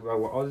he thought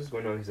while all this is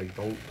going on, he's like,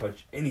 don't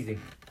touch anything,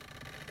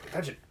 don't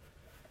touch it.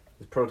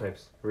 It's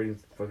prototypes, already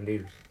fucking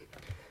dangerous.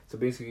 So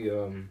basically,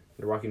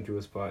 they're walking through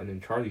a spot, and then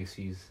Charlie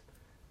sees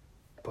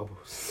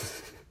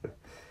bubbles.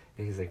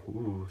 And he's like,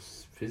 ooh,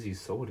 fizzy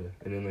soda.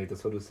 And then, like, the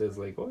soda says,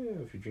 like, oh, yeah,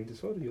 if you drink the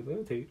soda, you'll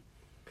levitate.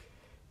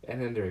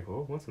 And then they're like,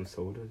 oh, I want some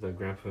soda. The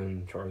grandpa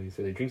and Charlie.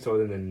 So they drink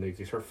soda, and then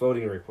they start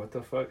floating. They're like, what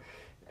the fuck?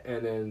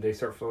 And then they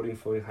start floating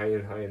high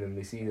and high. And then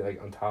they see,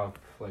 like, on top,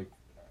 like,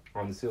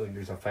 on the ceiling,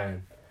 there's a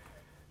fan.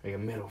 Like, a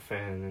metal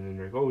fan. And then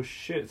they're like, oh,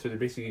 shit. So they're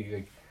basically,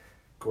 like,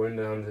 going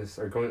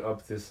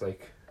up this,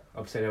 like,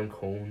 upside-down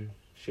cone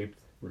shaped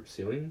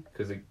ceiling,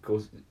 because it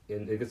goes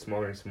and it gets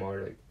smaller and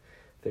smaller, like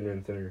thinner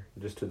and thinner,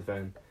 just to the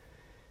fan.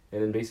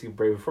 And then basically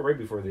right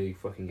before they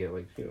fucking get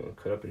like, you know,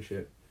 cut up and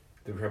shit,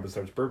 the grandpa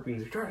starts burping.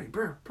 He's like, Charlie,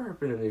 burp,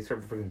 and then they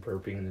start fucking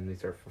burping, and then they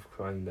start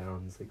flying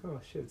down. It's like, oh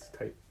shit, it's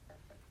tight.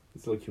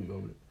 It's a little cute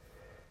moment.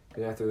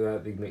 And after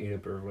that, they meet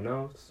up everyone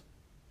else.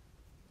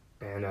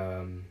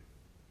 And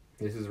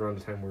this is around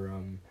the time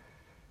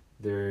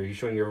where he's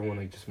showing everyone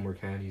like just more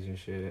candies and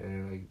shit,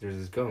 and then, like there's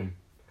this gum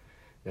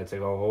that's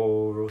like a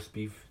whole roast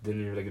beef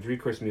dinner, like a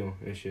 3-course meal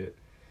and shit.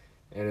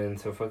 And then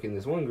so fucking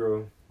this one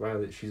girl,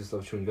 Violet, she just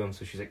loves chewing gum,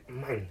 so she's like,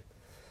 mine.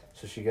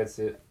 So she gets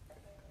it,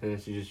 and then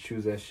she just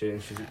chews that shit,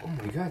 and she's like, oh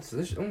my god, it's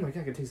delicious. Oh my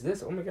god, I can taste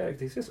this. Oh my god, I can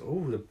taste this.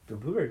 Oh, the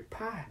blueberry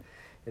pie.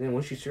 And then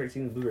once she starts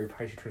eating the blueberry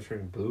pie, she turns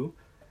blue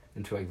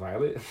into like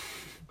violet.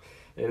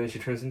 And then she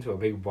turns into a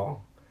big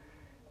ball.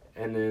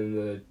 And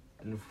then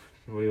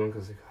Willy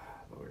Wonka's like,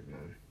 oh, Lord,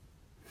 man.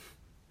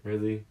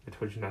 Really? I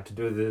told you not to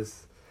do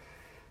this.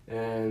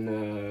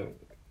 And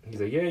he's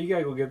like, yeah, you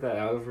gotta go get that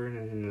out of her.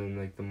 And then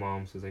like the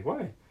mom says like,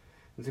 why?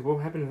 It's like, what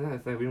happened to that?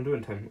 It's like, we don't do it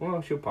in time.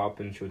 Well, she'll pop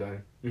and she'll die.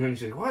 And then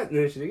she's like, what? And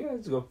then she's like, yeah,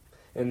 let's go.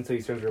 And so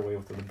he turns her away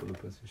with the Oompa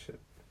Loompas and shit.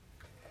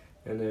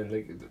 And then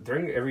like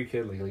during every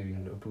kid like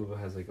leaving, the Oompa Loompa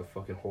has like a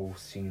fucking whole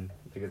scene.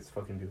 Like it's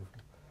fucking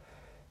beautiful.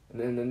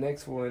 And then the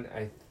next one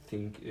I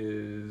think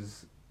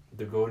is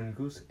the golden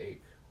goose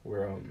egg,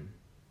 where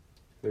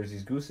there's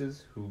these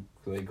gooses who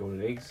lay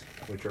golden eggs,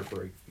 which are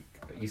for like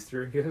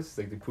Easter, I guess.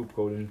 Like they poop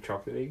golden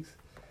chocolate eggs.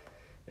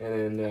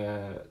 And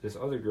then this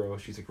other girl,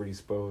 she's like really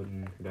spoiled,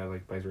 and her dad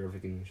like buys her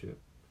everything and shit.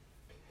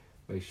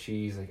 Like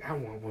she's like, I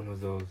want one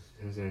of those.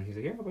 And then he's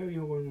like, yeah, I'll buy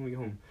you one when we get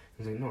home.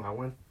 He's like, no, I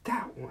want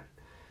that one.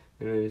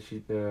 And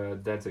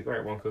then dad's like,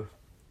 alright, Wonka,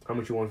 how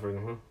much you want for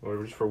them, huh?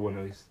 Or just for one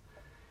at least.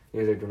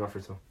 And he's like, they're not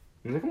for sale.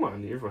 And he's like, come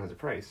on, everyone has a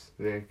price.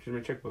 He's like, here's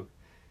my checkbook.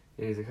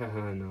 And he's like,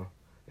 haha, no.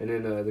 And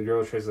then the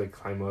girl tries to like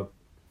climb up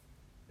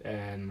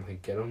and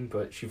like get them,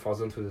 but she falls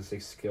into this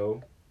like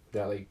skill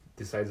that like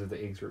decides if the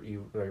eggs are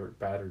evil, or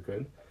bad or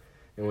good.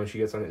 And when she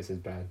gets on it, it says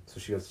bad. So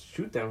she goes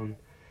shoot down,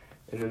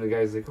 and then the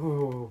guy's like,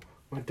 oh,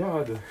 my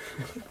dad.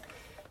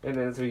 And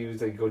then so he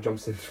was like,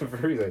 jumps in for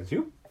her. He's like,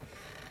 you.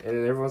 And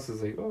then everyone else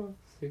is like, oh,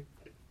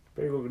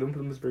 better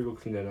go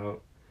clean that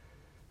out,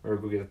 or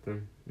go get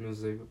them. And I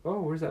was like,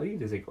 oh, where's that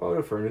lead? He's like, oh,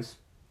 the furnace.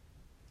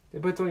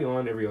 But it's only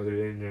on every other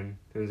day. And then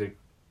he's like,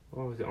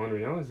 oh, is it on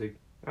right now? He's like,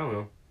 I don't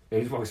know. And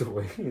he just walks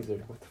away. He's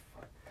like, what the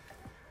fuck?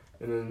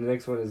 And then the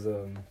next one is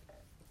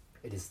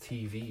it is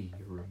TV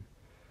room,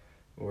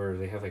 where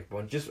they have like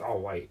just all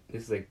white.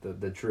 This is like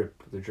the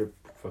drip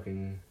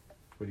fucking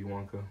Willy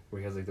Wonka,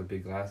 where he has like the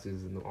big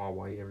glasses and the all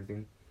white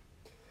everything.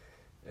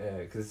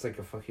 Cause it's like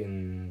a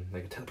fucking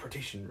like a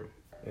teleportation room,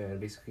 and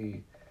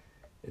basically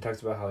it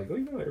talks about how like, oh,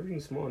 you know,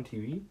 everything's small on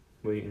TV,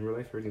 but in real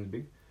life everything's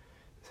big.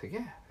 It's like,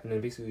 yeah. And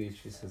then basically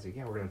she says, like,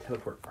 yeah, we're going to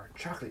teleport our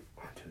chocolate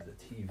onto the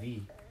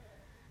TV.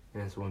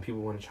 And so when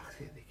people want a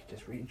chocolate, they can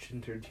just reach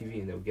into their TV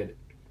and they'll get it.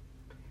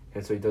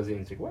 And so he does it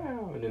and he's like,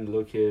 wow. And then the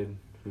little kid,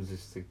 who's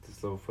just like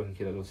this little fucking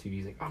kid at little TV,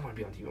 he's like, I want to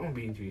be on TV, I want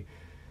to be on TV.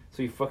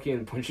 So he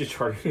fucking punches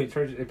Charlie, he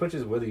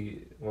punches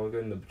Willy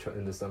Wonka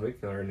in the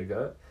stomach or in the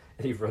gut.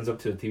 And he runs up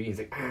to the TV and he's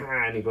like,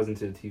 ah, and he goes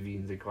into the TV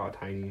and he's like, all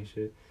tiny and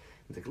shit.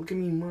 He's like, look at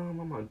me, Mom,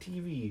 I'm on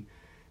TV.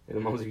 And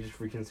the mom's like, just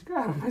freaking, it's like,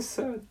 ah, my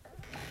son.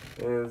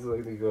 And it's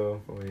like, they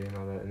go away and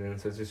all that. And then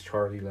so it's just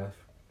Charlie left.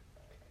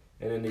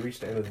 And then they reach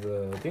the end of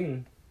the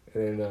thing.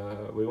 And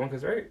then Willy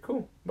Wonka's, alright,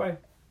 cool, bye.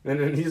 And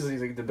then he's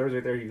like, the door's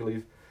right there, you can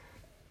leave.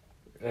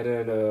 And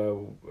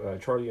then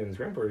Charlie and his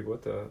grandpa are like,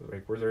 what the,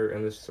 like, where's our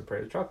endless supply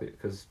of chocolate?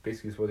 Because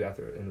basically, it's supposed to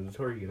after the end of the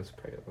tour, you get a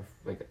supply of,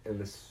 like,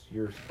 endless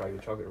year supply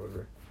of chocolate or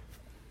whatever.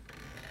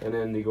 And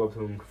then they go up to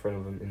him in front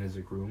of him in his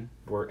like, room,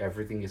 where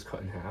everything is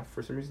cut in half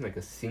for some reason. Like,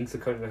 a sink's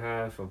cut in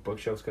half, a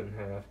bookshelf's cut in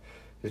half,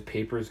 his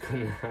paper's cut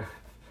in half.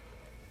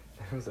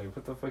 I was like,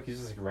 what the fuck? He's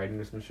just, like, writing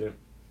or some shit.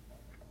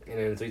 And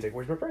then so he's like,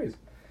 where's my prize?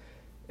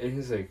 And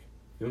he's like,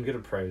 you don't get a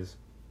prize.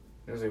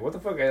 I was like, what the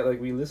fuck?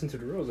 We listened to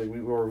the rules. Like,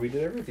 we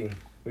did everything.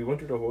 We went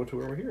through the whole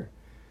tour over here.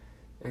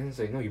 And it's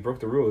like, no, you broke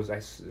the rules. I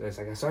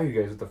saw you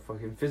guys with the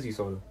fucking fizzy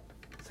soda.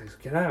 It's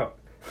like, get out.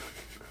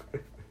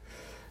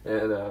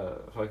 And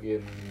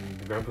fucking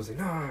the grandpa's like,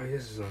 no,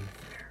 this is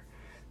unfair.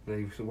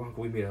 And like, so Wonka,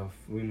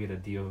 we made a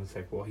deal. It's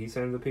like, well, he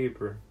signed the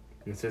paper.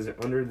 And it says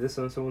it under this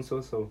and so and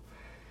so so.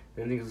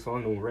 And he's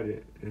on no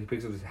Reddit. And he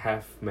picks up his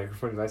half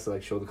microphone glass to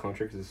like show the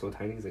contract because it's so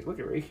tiny. He's like, look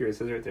it right here. It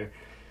says it right there.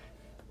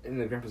 And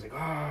the grandpa's like,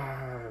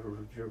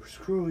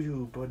 screw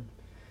you, bud.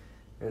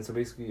 And so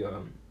basically,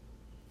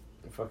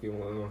 fucking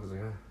was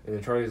like, and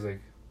then Charlie's like,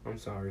 I'm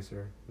sorry,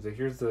 sir. He's like,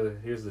 here's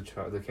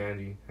the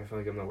candy. I feel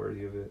like I'm not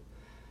worthy of it.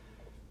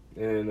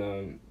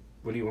 And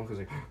Willy Wonka's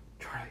like,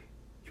 Charlie,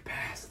 you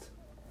passed.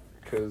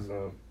 Because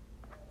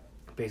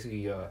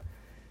basically,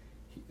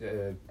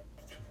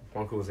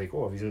 Wonka was like,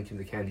 oh, if he's gonna keep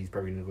the candy, he's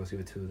probably gonna go give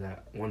it to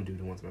that one dude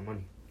who wants my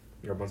money,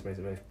 or wants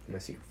my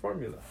secret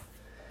formula.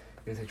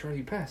 And he's like, Charlie,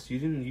 you passed. You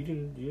didn't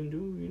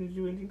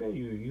do anything bad.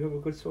 You have a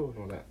good soul and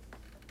all that.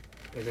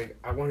 And he's like,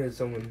 I wanted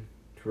someone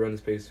to run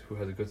this place who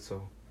has a good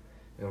soul,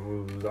 and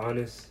who was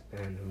honest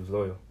and who was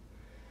loyal.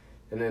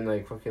 And then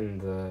like fucking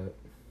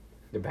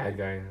the bad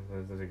guy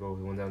was like, oh,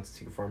 he went down to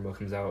secret formula,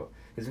 comes out.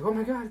 He's like, oh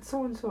my god, it's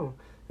so and so.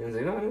 And he's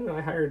like, no,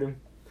 I hired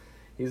him.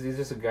 He's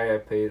just a guy I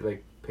paid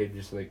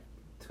just like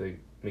to like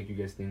make you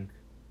guys think.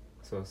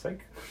 So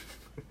psych.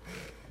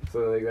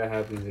 So like that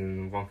happens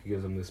and Wonka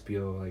gives him the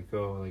spiel like,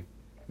 oh, like,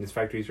 this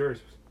factory's yours.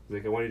 He's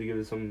like, I wanted to give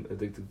it some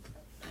the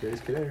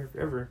greatest kid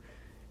ever,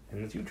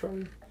 and it's you,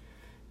 Charlie.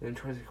 And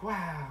Charlie's like,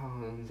 wow.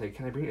 And he's like,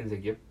 can I bring it? And he's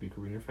like, yep, you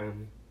can bring your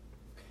family.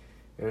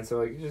 And so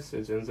like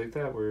it ends like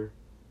that where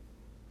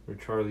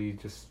Charlie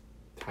just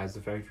has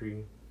the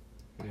factory,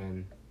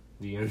 and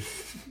the end.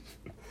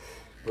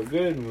 But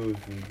good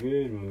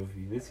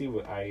movie. Let's see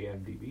what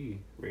IMDb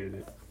rated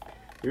it.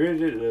 He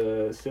rated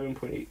it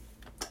 7.8.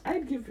 I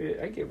give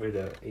it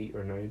a 8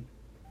 or 9.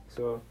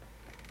 So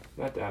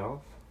not that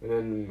off. And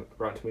then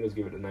Rotten Tomatoes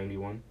gave it a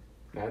 91.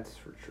 That's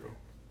for true.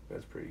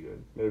 That's pretty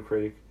good.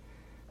 Metacritic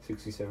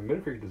 67.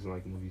 Metacritic doesn't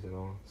like movies at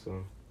all.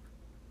 So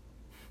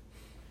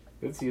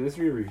let's read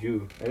a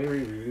review. I didn't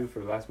read a review for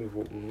the last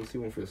movie. We'll see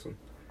one for this one.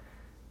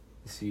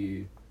 Let's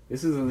see.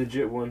 This is a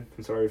legit one.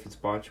 I'm sorry if it's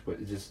botched, but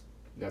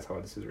that's how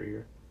this is right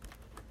here.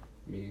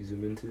 Let me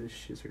zoom into this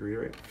shit so I can read it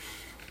right.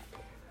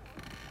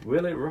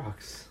 Will it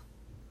rocks?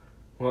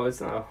 Well,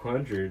 it's not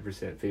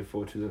 100%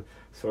 faithful to the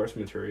source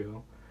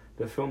material.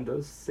 The film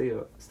does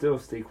still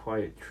stay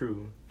quite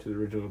true to the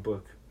original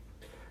book.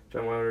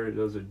 John Wilder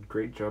does a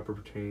great job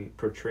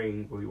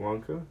portraying Willy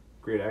Wonka,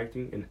 great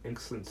acting, and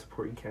excellent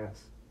supporting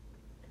cast.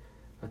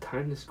 A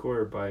timeless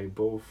score by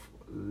both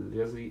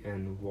Leslie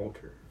and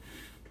Walter.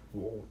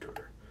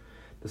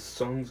 The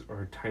songs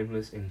are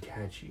timeless and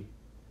catchy.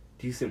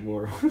 Decent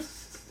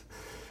morals.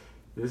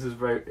 This is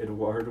by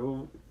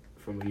Eduardo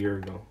from a year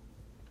ago.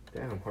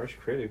 Damn, harsh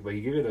critic, but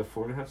he gave it a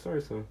 4.5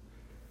 stars, so.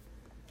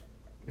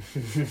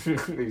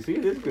 You see,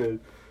 it is good.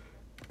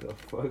 The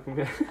fuck,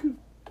 man?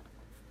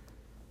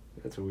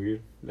 That's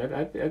weird.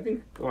 I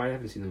think. Oh, I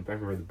haven't seen the. I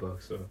haven't read the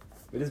book, so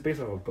it is based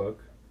off a book,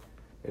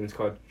 and it's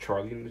called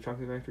Charlie and the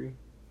Chocolate Factory.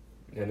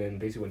 And then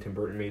basically, when Tim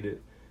Burton made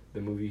it,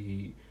 the movie,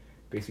 he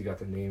basically got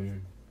the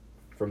name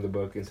from the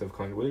book. Instead of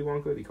calling it Willy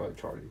Wonka, he called it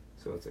Charlie.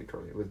 So it's like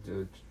Charlie with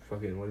the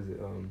fucking, what is it?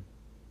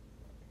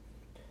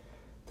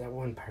 That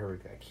one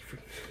pirate guy. I keep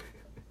forgetting.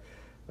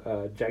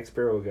 Jack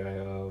Sparrow guy.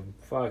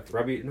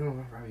 Robbie. No,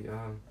 not Robbie.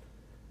 Not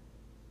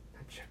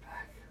Jet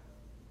Black.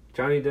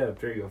 Johnny Depp.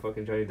 There you go.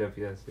 Fucking Johnny Depp.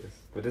 Yes.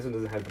 But this one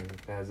doesn't have him.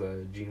 It has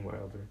Gene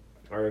Wilder.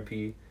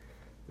 R.I.P.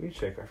 Let me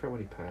check. I forgot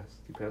when he passed.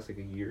 He passed like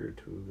a year or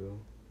 2 ago.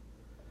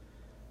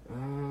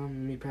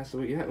 He passed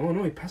away. Yeah. Oh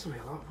no, he passed away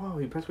a lot. Wow,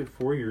 he passed away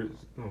 5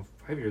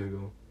 years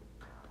ago.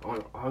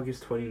 On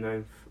August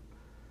 29th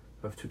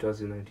of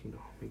 2019.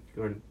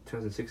 Or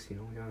 2016.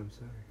 Oh my god, I'm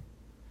sorry.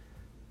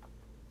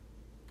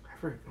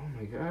 Oh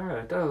my god,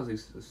 I thought it was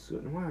like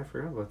soon. Why I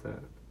forgot about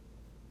that.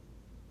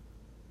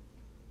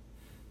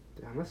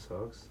 Damn, that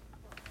sucks.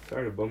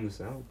 Sorry to bum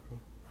this out, bro.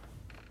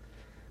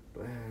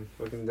 But man,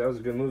 fucking, that was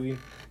a good movie.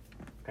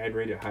 I'd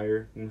rate it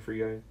higher than Free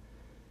Guy.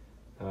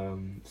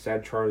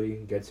 Sad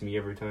Charlie gets me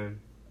every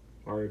time.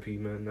 R.I.P.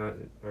 man, not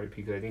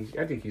R.I.P. because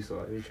I think he's still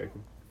alive. Let me check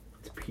him.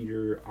 It's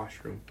Peter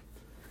Ostrom.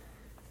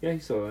 Yeah,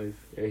 he's still alive.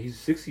 Yeah, he's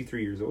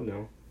 63 years old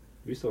now.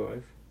 He's still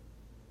alive.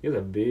 He has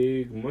a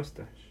big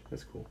mustache.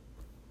 That's cool.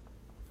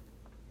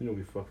 You know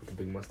we fuck with the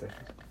big mustaches.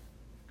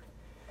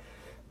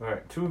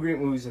 Alright, 2 great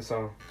movies I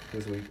saw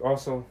this week.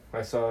 Also,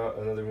 I saw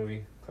another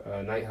movie,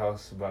 Night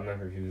House, about 9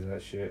 reviews of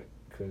that shit.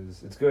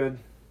 Because it's good,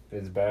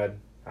 it's bad,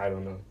 I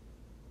don't know.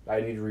 I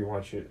need to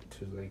rewatch it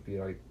to like be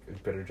like a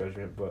better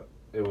judgment, but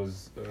it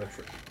was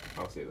electric.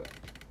 I'll say that.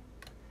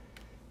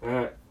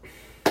 Alright,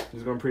 this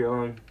is going pretty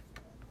long.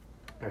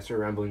 I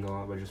started rambling a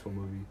lot about just one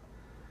movie.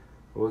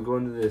 But we'll go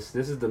into this.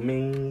 This is the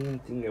main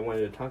thing I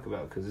wanted to talk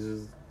about because this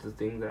is the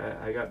thing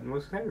that I got the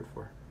most excited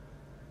for.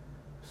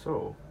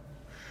 So,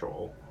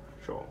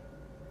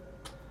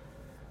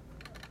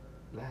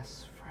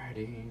 last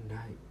Friday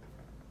night,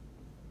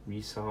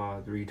 we saw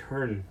the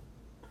return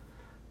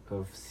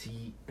of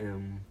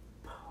CM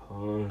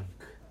Punk.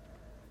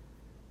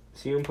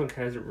 CM Punk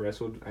hasn't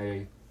wrestled,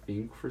 I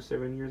think, for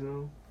 7 years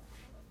now.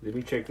 Let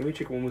me check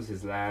when was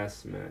his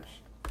last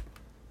match.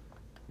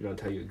 And I'll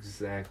tell you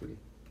exactly.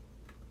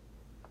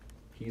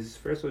 He's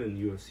wrestled in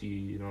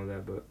UFC and all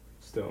that, but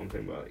still, I'm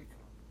talking about, like,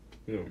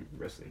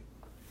 wrestling.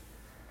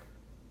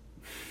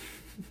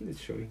 It's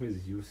showing his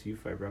UFC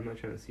fight, but I'm not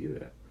trying to see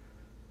that.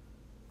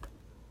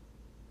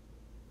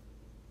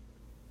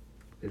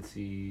 Let's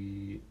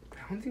see.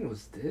 I don't think it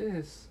was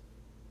this.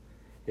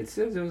 It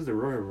says it was the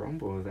Royal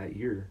Rumble of that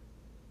year.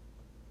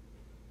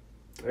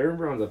 I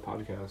remember on the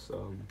podcast,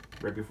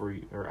 right before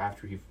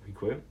after he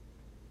quit,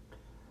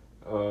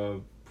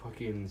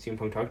 fucking CM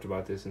Punk talked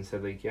about this and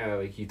said, like, yeah,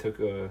 like, he took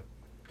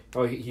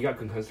he got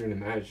concussed during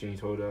the match, and he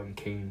told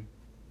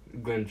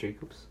Glenn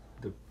Jacobs,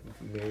 the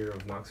mayor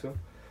of Knoxville,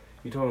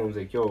 he told him, was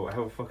like, yo, I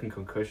have a fucking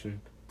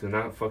concussion, do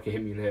not fucking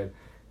hit me in the head.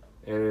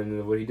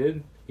 And what he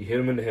did, he hit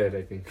him in the head,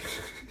 I think.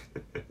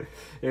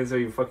 And so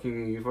he fucked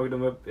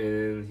him up,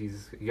 and he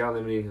got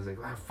eliminated. He was like,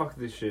 ah, fuck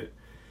this shit.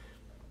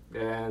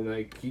 And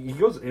like he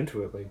goes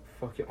into it like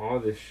fucking all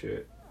this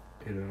shit,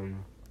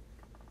 and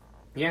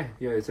yeah,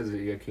 it says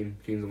that Kane's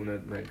the one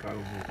that got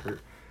him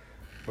hurt,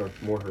 or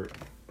more hurt.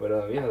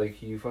 But yeah, like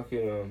he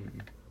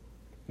fucking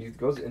he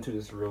goes into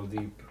this real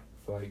deep,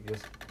 like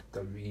just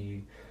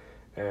WWE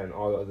and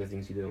all the other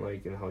things he didn't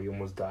like, and how he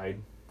almost died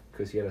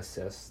because he had a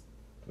cyst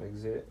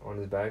exit on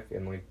his back,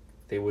 and like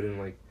they wouldn't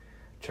like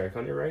check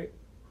on it right.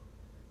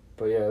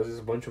 But yeah, it was just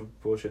a bunch of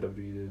bullshit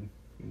WWE did,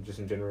 just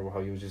in general, how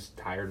he was just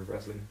tired of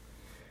wrestling.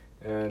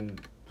 And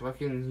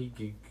fucking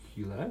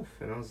he left,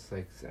 and I was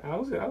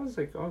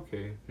like,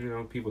 okay,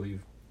 people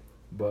leave,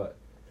 but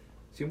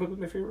CM Punk was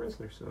my favorite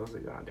wrestler, so I was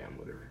like, ah, damn,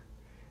 whatever.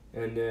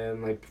 And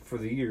then like for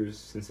the years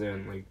since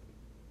then, like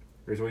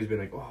there's always been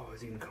like, oh,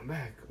 is he gonna come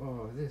back?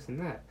 Oh, this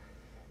and that.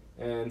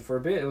 And for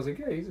a bit, I was like,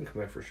 yeah, he's gonna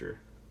come back for sure.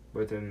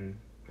 But then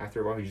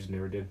after a while, he just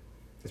never did,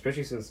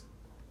 especially since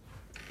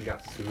he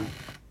got sued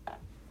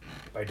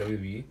by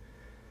WWE.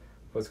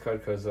 What's called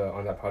because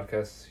on that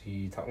podcast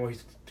he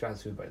got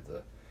sued by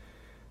the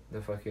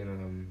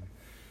fucking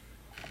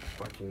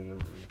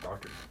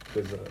doctor,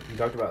 because he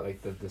talked about like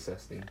the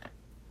cyst thing.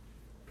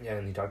 Yeah,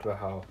 and he talked about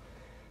how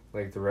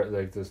like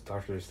this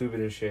doctor is stupid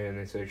and shit, and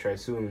they said try to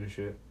sue him and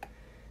shit.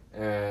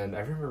 And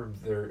I remember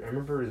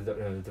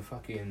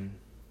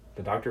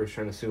the doctor was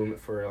trying to sue him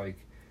for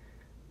like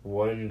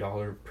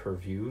 $1 per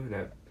view, and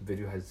that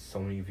video has so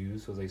many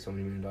views, so it was like so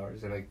many $1 million,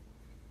 and like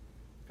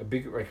a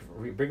big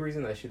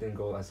reason that shit didn't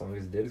go as long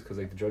as it did is because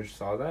like the judge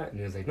saw that and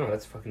he was like, no,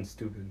 that's fucking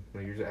stupid,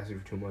 like you're just asking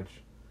for too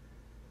much,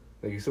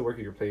 like you still work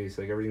at your place,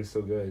 like everything's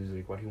still good. He's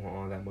like, why do you want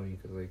all that money?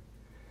 Because like,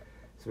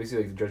 so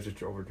basically like the judge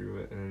just overdrew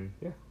it, and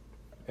yeah,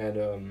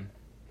 and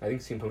I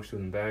think CM Punk sued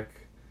him back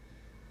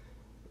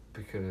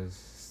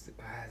because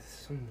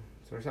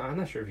I'm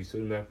not sure if he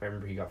sued him back, but I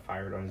remember he got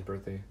fired on his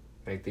birthday.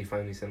 Like they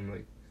finally sent him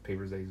like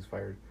papers that he was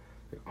fired,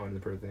 like on his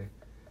birthday,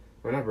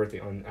 or not birthday,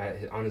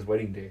 on his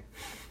wedding day.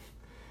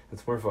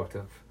 That's more fucked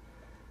up.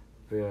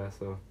 But yeah,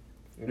 so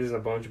there's a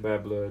bunch of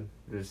bad blood.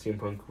 There's CM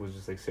Punk was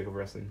just like sick of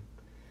wrestling,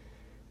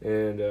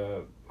 and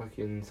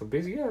so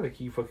basically, yeah, like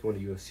he fucking went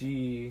to UFC.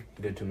 He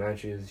did 2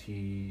 matches.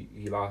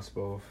 He lost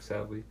both,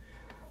 sadly.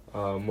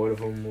 One of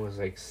them was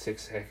like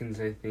 6 seconds,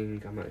 I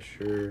think. I'm not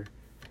sure,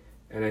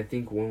 and I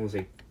think one was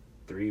like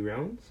 3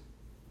 rounds.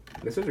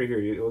 This is right here.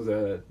 It was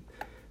the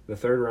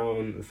 3rd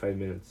round, 5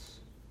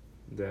 minutes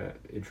that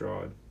it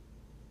drawed.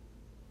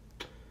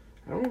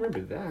 I don't remember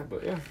that,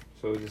 but yeah.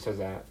 So it just says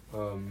that.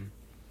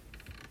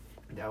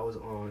 That was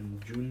on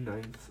June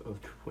 9th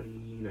of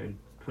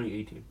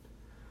 2018.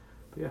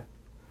 But yeah.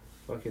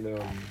 Fucking,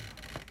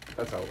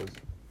 that's how it was.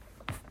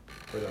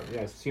 But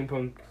yeah, CM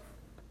Punk,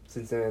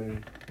 since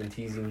then, been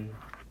teasing,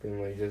 been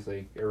like, just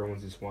like,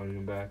 everyone's just wanting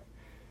him back.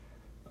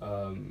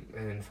 And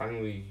then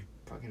finally,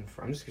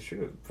 I'm just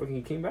sure fucking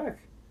he came back.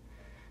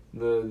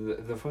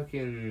 The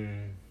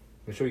fucking,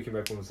 the show he came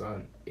back from was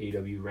on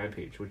AEW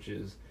Rampage, which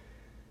is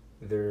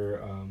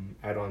they're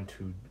add-on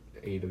to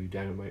AEW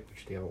Dynamite,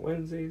 which they have on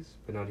Wednesdays,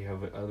 but now they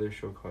have another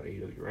show called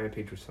AEW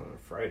Rampage, which is on a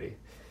Friday.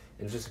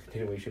 And it's just a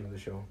continuation of the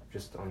show,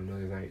 just on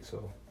another night,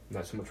 so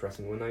not so much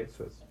wrestling one night,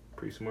 so it's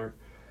pretty smart.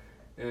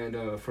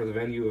 And for the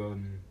venue,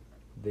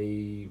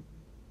 they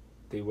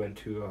went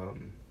to,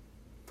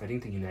 I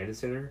think, the United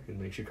Center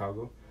in, like,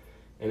 Chicago,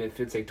 and it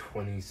fits, like,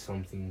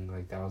 20-something,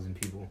 like, thousand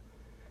people.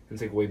 And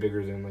it's, like, way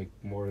bigger than, like,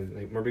 more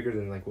bigger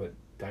than, like, what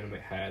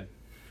Dynamite had.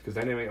 Because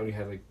Dynamite only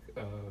had, like,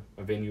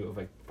 a venue of,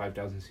 like,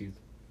 5,000 seats.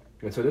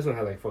 And so this one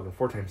had, like, fucking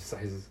 4 times the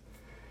sizes.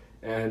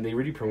 And they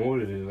really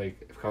promoted it,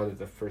 like, called it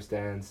the First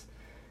Dance.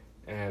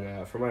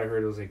 And from what I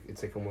heard, it was, like,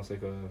 it's, like, almost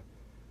like a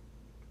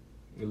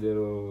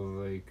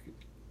little, like,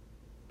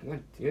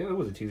 yeah, it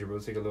was a teaser, but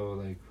it's, like, a little,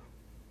 like,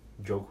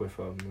 joke with,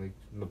 like,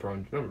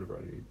 LeBron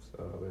James,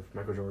 with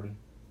Michael Jordan,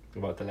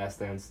 about The Last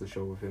Dance, the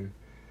show with him.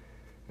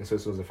 And so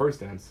this was the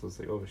first dance, so it's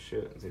like, oh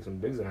shit, it's like something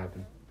big's gonna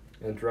happen.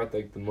 And throughout,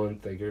 like, the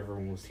month, like,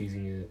 everyone was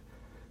teasing it.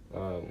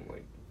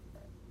 Like,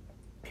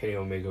 Kenny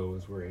Omega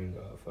was wearing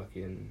a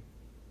fucking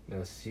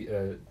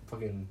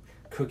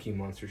Cookie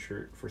Monster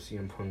shirt for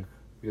CM Punk,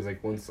 because,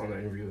 like, once on the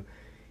interview,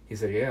 he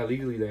said, yeah,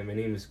 legally, that my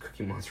name is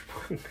Cookie Monster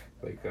Punk,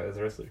 like, as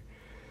a wrestler.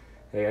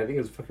 Hey, I think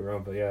it was fucking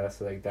wrong, but yeah,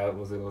 so, like, that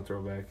was a little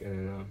throwback.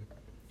 And then,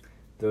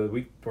 the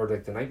week, or,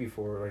 like, the night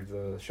before, like,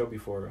 the show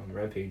before,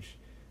 Rampage,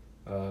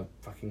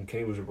 fucking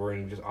Kenny was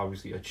wearing just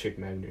obviously a chick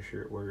magnet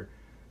shirt, where,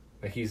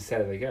 like, he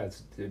said, like, yeah,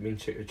 it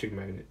means chick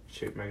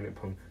magnet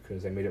Punk,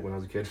 because I made it when I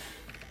was a kid.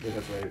 I think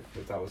that's what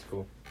I thought was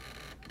cool.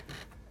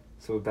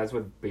 So that's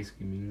what it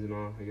basically means and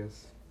all, I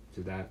guess,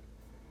 to that.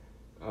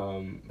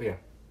 But yeah,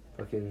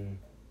 fucking,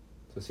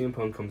 so CM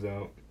Punk comes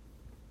out,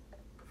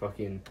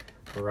 fucking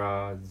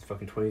hurrah, there's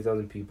fucking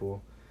 20,000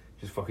 people,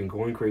 just fucking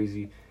going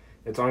crazy.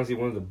 It's honestly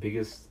one of the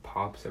biggest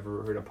pops I've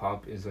ever heard of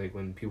pop, is, like,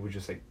 when people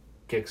just, like,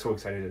 get so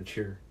excited and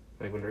cheer.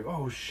 Like, when they're like,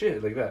 oh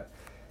shit, like that.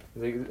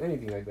 Like,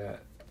 anything like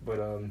that.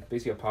 But,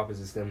 basically a pop is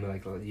just them,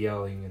 like,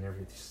 yelling and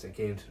everything, just, like,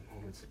 getting into the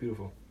moment. It's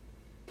beautiful.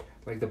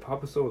 Like, the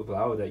pop was so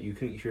loud that you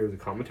couldn't hear the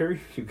commentary.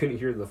 You couldn't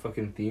hear the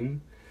fucking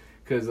theme.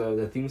 Because,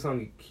 the theme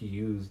song he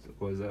used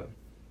was,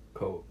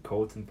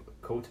 Cult and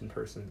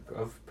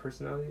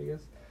Personality, I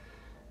guess.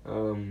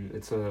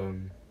 It's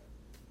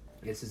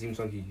the theme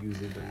song he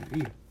used in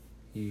WWE.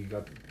 He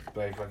got,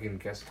 by fucking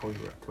guest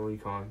Tony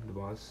Khan, the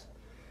boss,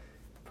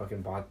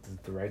 fucking bought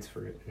the rights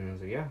for it. And I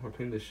was like, yeah, we're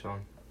playing this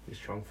song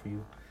for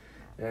you.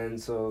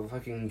 And so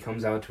fucking he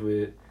comes out to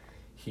it.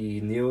 He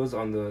kneels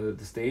on the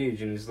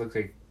stage and just looks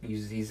like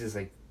he's just,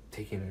 like,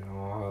 taking it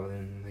all,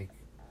 and, like,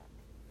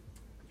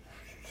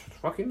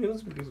 fucking, it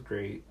was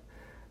great.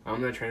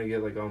 I'm not trying to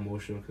get, like, all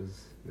emotional,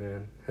 because,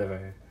 man, have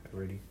I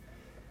already.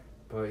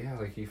 But yeah,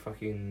 like, he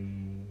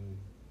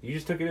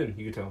just took it in,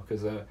 you could tell,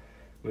 because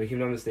when he came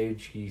down the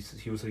stage, he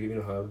was, like, giving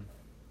a hug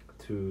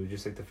to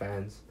just, like, the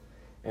fans.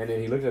 And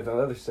then he looked at the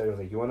other side and was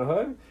like, you want a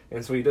hug?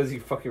 And so he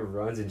fucking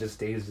runs and just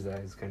stays his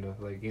eyes, kind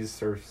of. Like, he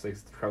surfs, like,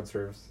 the crowd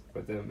surfs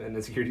with them. And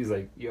then security's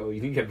like, yo,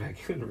 you need to get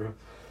back in, bro. Like,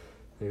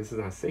 this is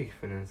not safe.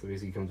 And then so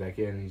basically he comes back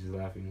in and he's just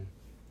laughing.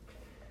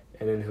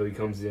 And then he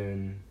comes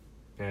in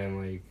and,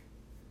 like,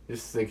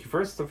 just, like, the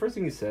first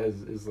thing he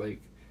says is,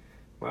 like,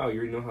 wow,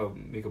 you already know how to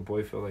make a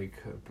boy feel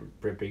like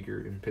Britt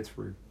Baker in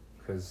Pittsburgh.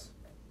 Because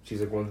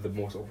she's, like, one of the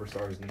most over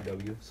stars in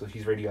EW. So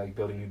he's already, like,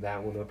 building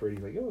that one up already.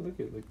 Like, oh,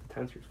 look at, like, the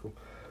talent here's cool.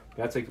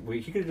 That's, like,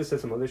 he could have just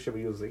said some other shit, but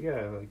he was like,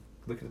 yeah, like,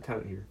 look at the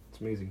talent here.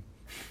 It's amazing.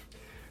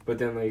 But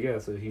then, like, yeah,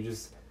 so he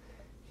does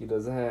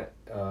that.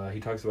 He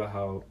talks about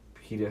how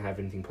he didn't have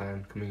anything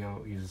planned coming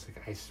out. He was just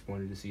like, I just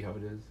wanted to see how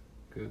it is.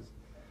 Because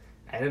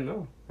I didn't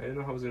know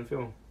how I was going to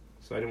feel.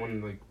 So I didn't want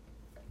to, like,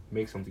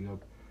 make something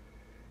up.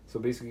 So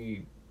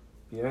basically,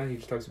 yeah, he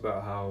just talks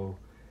about how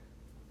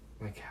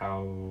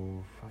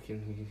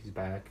fucking he's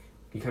back.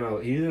 He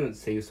didn't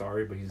say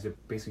sorry, but he's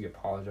basically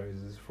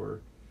apologizes for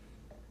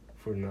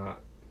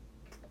not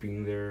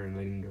being there and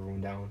letting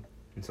everyone down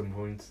in some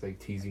points, like,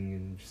 teasing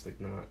and just, like,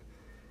 not,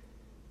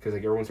 because,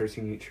 like, everyone starts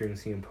cheering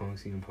CM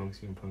Punk,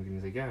 and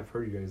he's like, yeah, I've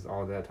heard you guys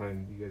all that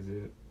time, you guys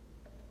did it.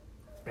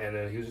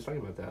 And he was just talking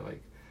about that,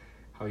 like,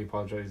 how he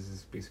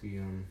apologizes basically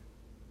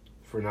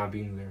for not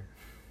being there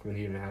when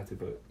he didn't have to,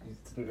 but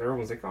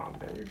everyone's like, oh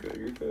man,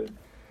 you're good.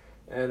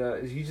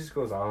 And he just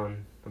goes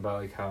on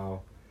about, like,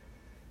 how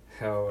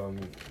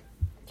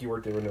he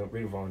worked in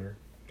Ring of Honor,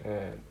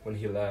 and when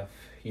he left,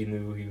 he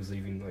knew he was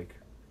leaving, like,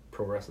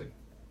 pro wrestling,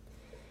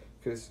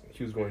 because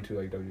he was going to,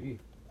 like, WWE.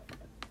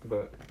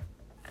 But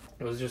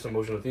it was just an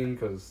emotional thing,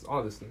 because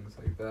all these things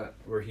like that,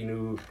 where he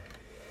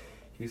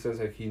says,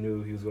 like, he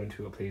knew he was going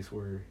to a place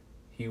where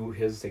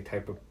his, like,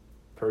 type of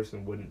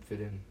person wouldn't fit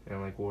in, and,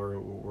 like, where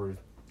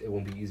it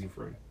won't be easy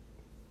for him.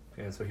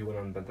 And so he went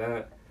on about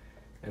that,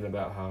 and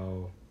about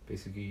how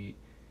basically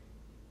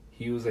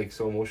he was, like,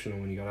 so emotional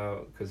when he got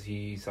out, because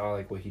he saw,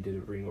 like, what he did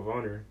at Ring of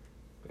Honor,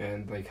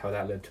 and, like, how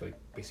that led to, like,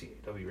 basically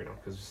AEW right now,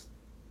 because just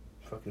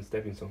fucking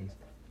stepping stones.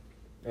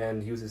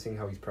 And he was just saying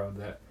how he's proud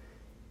that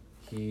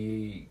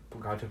he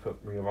got to put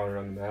Ring of Honor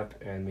on the map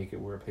and make it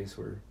a place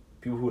where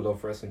people who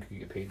love wrestling could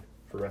get paid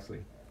for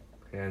wrestling.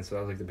 And so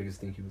that was, like, the biggest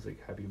thing he was,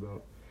 like, happy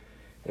about.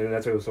 And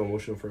that's why it was so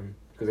emotional for him.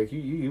 Because, like,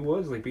 he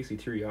was, like, basically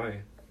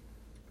teary-eyed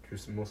through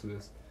most of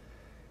this.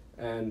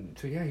 And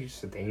so, yeah, he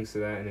just thanks to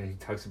that. And then he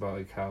talks about,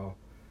 like, how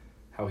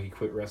he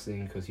quit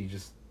wrestling because he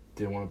just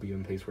didn't want to be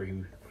in a place where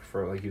he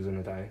felt like he was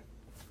going to die.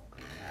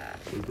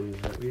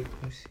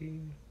 Let's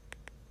see.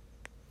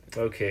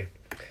 Okay.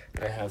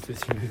 I have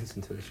 15 minutes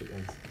until the shit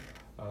ends.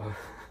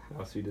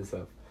 I'll speed this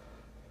up.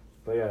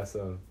 But, yeah,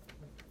 so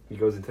he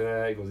goes into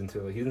that. He goes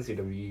into, like, he doesn't say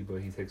WWE, but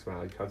he talks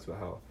about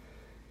how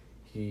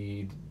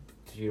he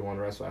didn't want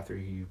to wrestle after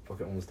he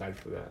fucking almost died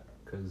for that,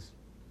 because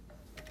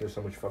there's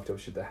so much fucked up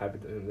shit that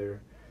happened in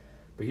there.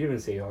 But he didn't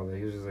even say all that.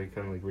 He was just like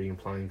kind of like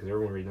re-implying, because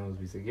everyone already knows.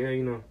 He's like, yeah,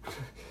 you know.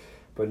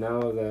 But now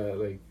that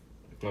like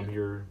I'm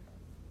here,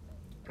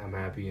 I'm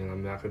happy, and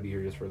I'm not gonna be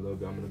here just for a little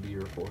bit. I'm gonna be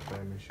here full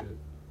time and shit.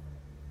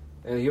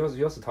 And he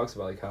also talks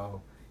about like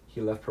how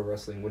he left pro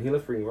wrestling. When he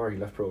left Ring of Honor, he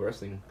left pro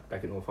wrestling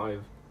back in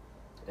 2005,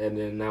 and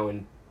then now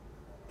in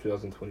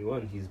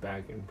 2021 he's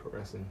back in pro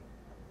wrestling.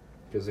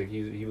 Because like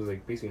he was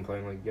like basically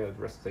implying like, yeah, the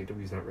wrestling's like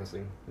WWE's not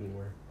wrestling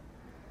anymore.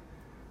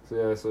 So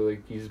yeah, so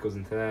like he just goes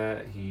into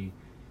that. He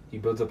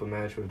builds up a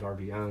match with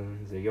Darby Allin.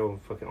 He's like, yo,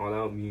 fucking all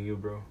out, me and you,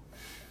 bro.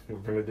 We're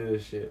gonna do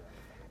this shit.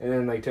 And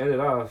then like to end it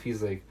off,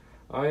 he's like,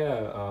 oh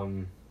yeah,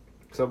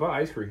 so about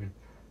ice cream,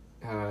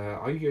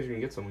 all you guys are gonna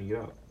get some when you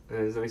get out.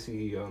 And it's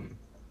basically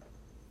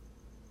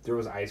there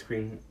was ice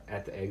cream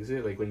at the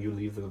exit. Like when you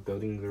leave the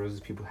building, there was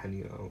people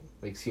handing out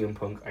like CM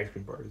Punk ice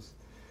cream bars,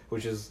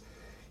 which is,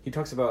 he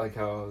talks about like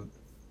how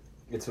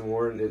it's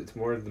more of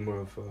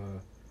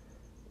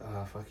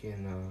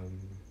fucking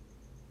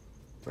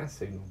not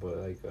signal, but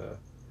like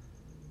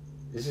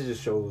this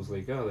just shows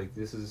like, oh, like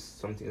this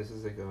is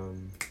like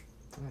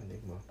not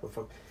enigma, but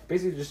fuck,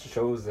 basically just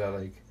shows that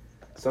like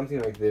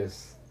something like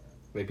this,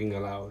 like being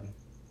allowed,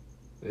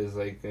 is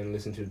like, and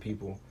listen to the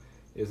people,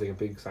 is like a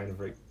big sign of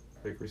like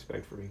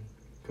respect for me,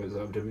 because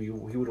he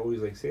would always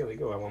like say like,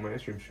 oh, I want my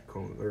ice cream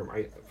cone, or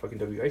my fucking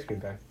W ice cream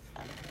back.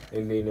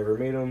 And they never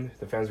made them.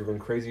 The fans were going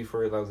crazy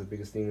for it. That was the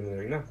biggest thing. And they're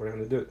like, nah, we're not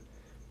going to do it.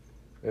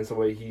 And so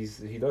what he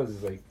does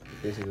is like,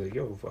 basically like,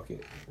 yo, fuck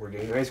it, we're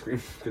getting ice cream.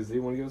 Because they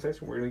want to give us ice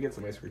cream. We're going to get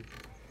some ice cream.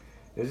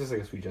 And it's just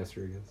like a sweet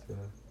gesture, I guess.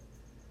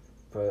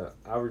 But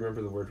I'll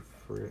remember the word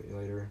for it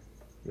later.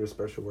 There's a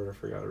special word I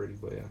forgot already,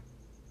 but yeah.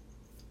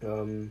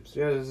 So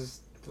yeah,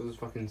 this was a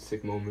fucking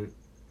sick moment.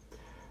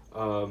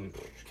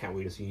 Can't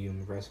wait to see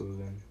him wrestle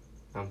again.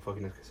 I'm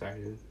fucking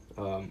excited.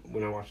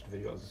 When I watched the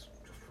video,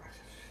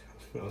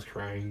 I was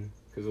crying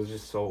because I was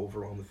just so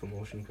overwhelmed with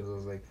emotion, because I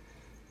was like,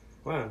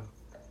 wow,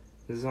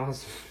 this is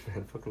awesome.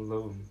 I fucking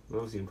love him.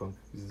 Love CM Punk.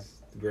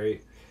 He's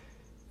great.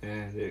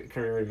 And it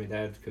kind of reminded my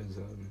dad, because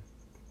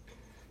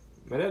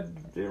my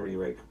dad didn't really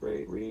like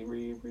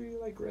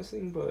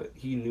wrestling, but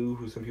he knew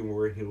who some people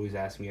were, and he'd always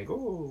ask me like,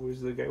 oh,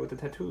 where's the guy with the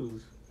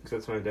tattoos? Because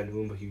that's when my dad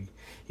knew him, but he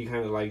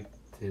kind of liked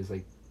his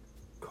like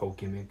coke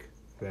gimmick,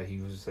 that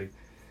he was just like,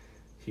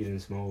 he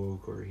didn't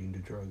smoke or he didn't do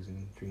drugs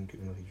and drink,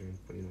 even though he drank,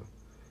 but you know,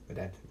 my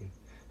dad, I mean.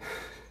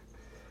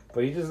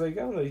 But he just like,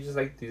 I don't know, he just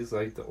liked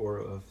the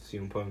aura of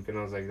CM Punk, and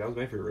I was like, that was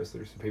my favorite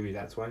wrestler, so maybe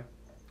that's why.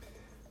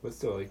 But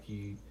still, like,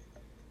 it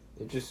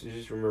just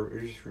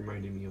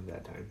reminded me of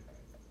that time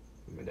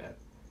with my dad.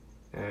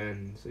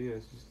 And so yeah,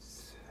 it's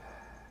just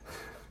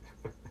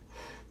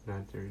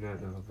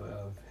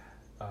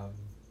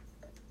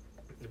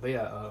but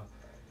yeah,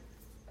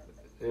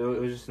 it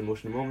was just an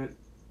emotional moment.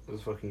 It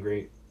was fucking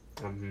great.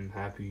 I'm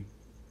happy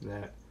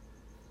that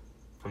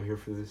I'm here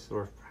for this,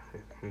 or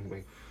I'm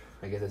like,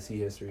 I get to see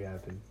history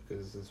happen,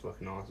 because it's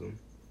fucking awesome.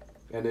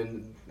 And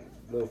then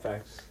little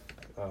facts,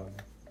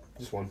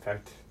 just one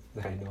fact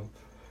that I know,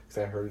 because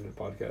I heard in the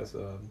podcast.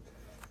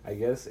 I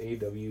guess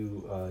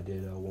AEW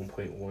did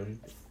 1.1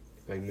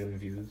 like million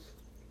views,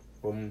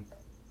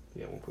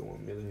 1.1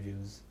 million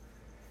views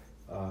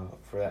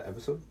for that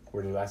episode.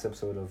 Where the last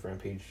episode of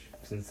Rampage,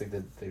 since like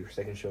their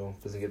second show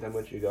doesn't get that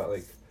much, it got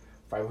like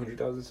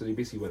 500,000. So they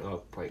basically went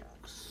up like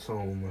so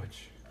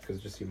much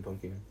because just CM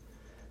Punk came,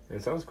 and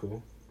it sounds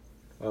cool.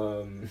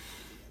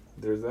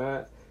 There's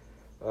that.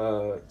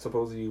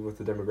 Supposedly with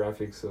the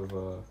demographics of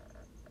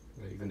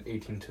like an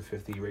 18 to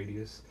 50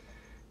 radius,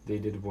 they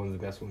did one of the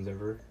best ones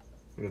ever,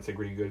 and it's like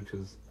really good,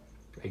 because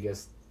I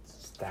guess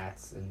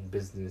stats and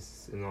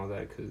business and all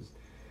that, because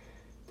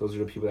those are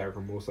the people that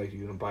are most likely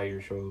going to buy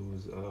your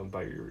shows,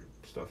 buy your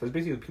stuff. It's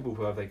basically the people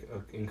who have like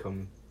an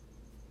income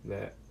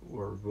that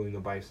were willing to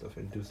buy stuff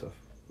and do stuff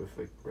with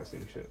like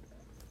wrestling shit.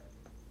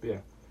 But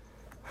yeah,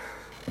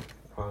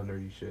 all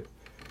nerdy shit.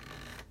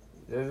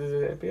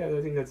 But yeah,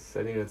 I think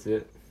that's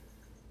it.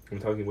 I'm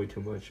talking way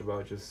too much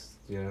about just,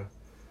 yeah,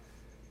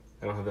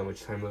 I don't have that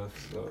much time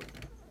left, so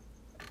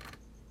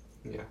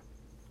yeah.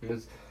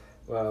 Just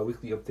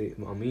weekly update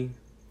on me,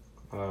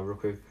 real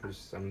quick.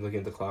 I'm looking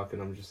at the clock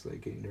and I'm just like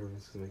getting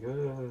nervous, cause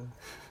I'm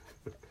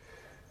like,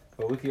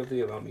 a weekly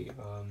update about me.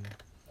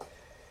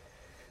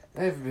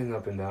 I have been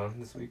up and down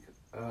this week.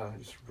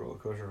 Just a roller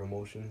coaster of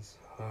emotions.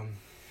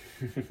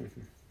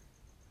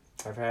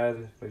 I've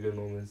had my good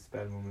moments,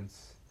 bad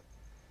moments.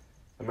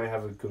 I might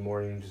have a good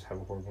morning, just have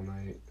a horrible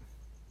night.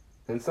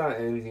 And it's not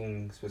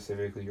anything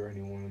specifically or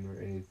anyone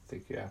or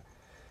anything. Yeah,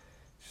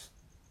 just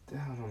I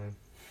don't know, man.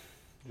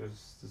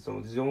 Just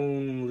his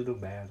own little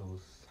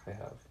battles I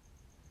have.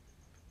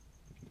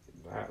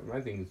 I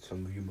think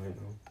some of you might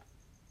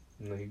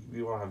know. Like,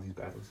 we all have these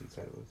battles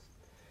inside of us.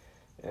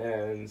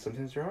 And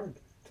sometimes they're hard.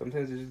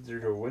 Sometimes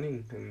they're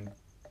winning, and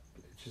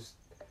it's just...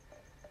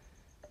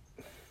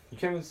 You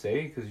can't even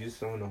say because you just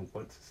don't know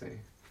what to say.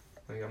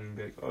 Like, I'm gonna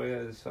be like, oh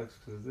yeah, this sucks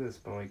because of this.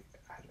 But I'm like,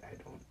 I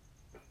don't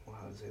know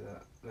how to say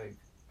that. Like,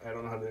 I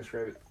don't know how to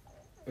describe it.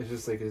 It's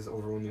just like this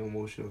overwhelming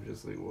emotion of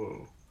just like,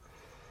 whoa.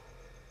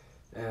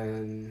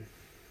 And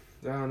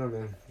I don't know,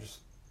 man. Just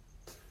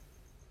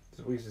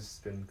this week's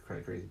just been kind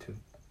of crazy too.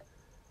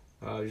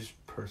 Just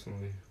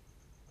personally,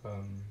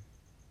 I'm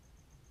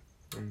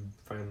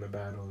fighting my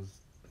battles,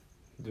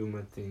 doing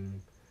my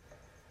thing.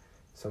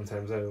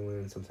 Sometimes I don't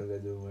win, sometimes I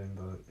do win,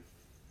 but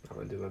I'm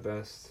gonna do my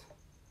best.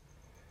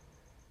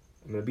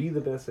 I'm gonna be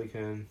the best I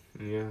can.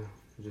 And yeah,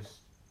 just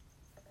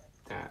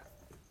that.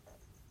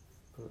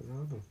 But I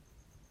don't know.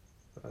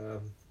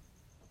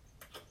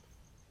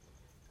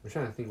 I'm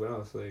trying to think what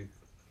else. Like,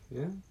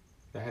 yeah,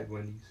 I had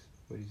Wendy's.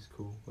 Wendy's is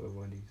cool. I love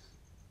Wendy's.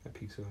 That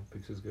pizza.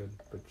 Pizza's good,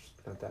 but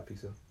just not that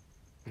pizza.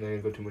 And I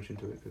didn't go too much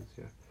into it, because,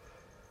 yeah.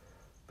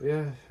 But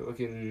yeah,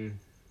 looking...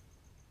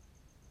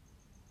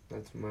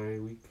 That's my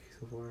week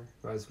so far.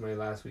 That's my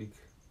last week.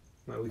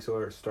 My week so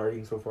far,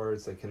 starting so far,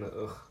 it's like kind of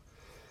ugh.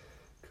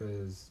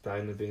 Because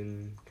I've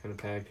been kind of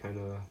packed, kind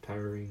of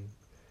tiring.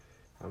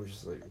 I'm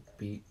just like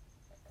beat.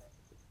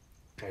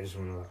 I just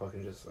want to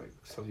fucking just like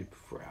sleep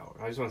for hours.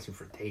 I just want to sleep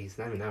for days,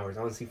 not even hours.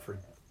 I want to sleep for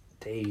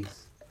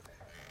days.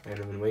 And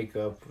then wake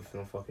up with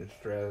no fucking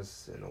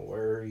stress and no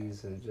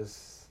worries and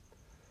just...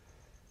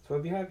 So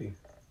I'd be happy.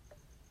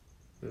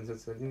 And I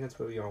think that's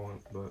what we all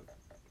want, but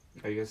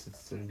I guess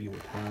it's gonna be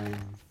with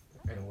time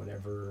and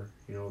whatever,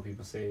 you know,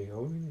 people say,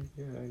 oh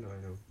yeah, I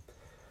know.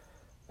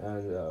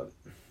 And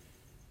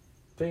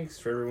thanks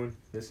for everyone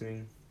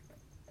listening.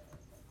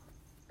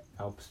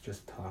 Helps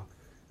just talk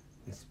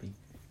and speak.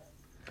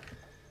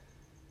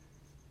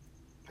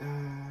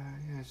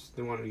 Yeah, I just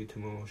didn't want to get too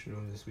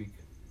emotional this week,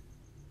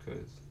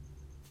 because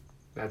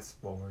that's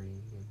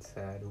boring and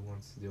sad. Who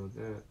wants to deal with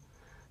that?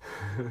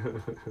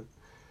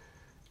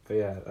 But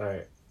yeah,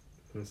 alright.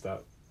 I'm gonna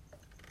stop.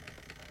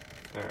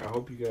 Alright, I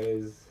hope you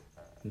guys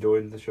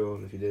enjoyed the show,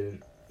 and if you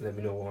didn't, let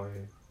me know why.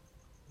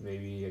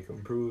 Maybe I could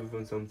improve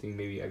on something.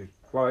 Maybe I could...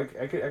 Well,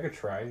 I could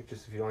try.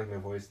 Just if you don't like my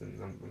voice, then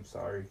I'm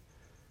sorry.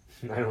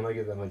 I don't like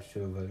it that much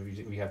too, but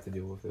we have to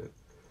deal with it.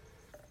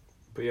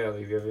 But yeah,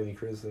 like, if you have any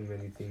criticism,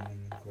 anything,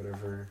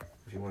 whatever,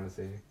 if you want to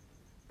say,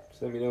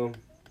 just let me know,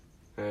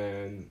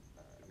 and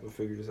we'll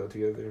figure this out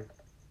together.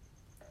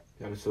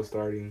 I'm still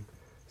starting,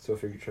 trying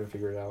to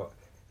figure it out.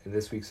 And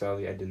this week,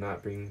 sadly, I did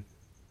not bring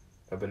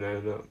a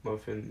banana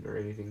muffin or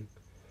anything,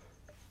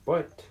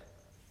 but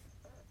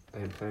I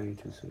am planning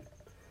to soon.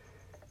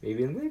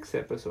 Maybe in the next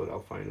episode, I'll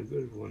find a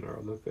good one, or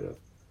I'll look it up.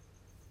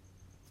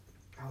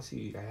 I'll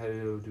see. I had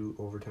to do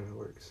overtime at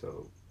work,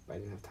 so I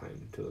didn't have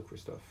time to look for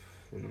stuff,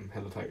 and I'm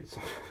hella tired,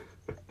 so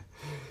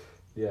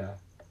yeah.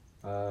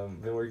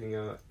 Been working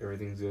out,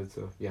 everything's good,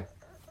 so yeah.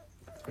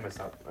 I'm gonna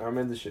stop. I'm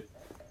in this shit.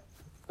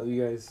 Love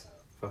you guys.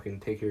 Fucking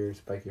take care,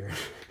 spike your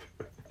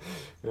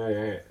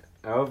Alright.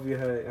 I hope you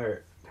had...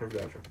 Alright, time for the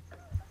outro.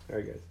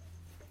 Alright, guys.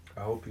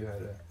 I hope you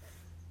have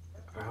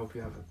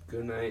a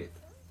good night,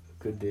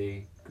 good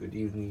day, good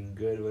evening,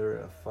 good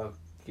whatever the fuck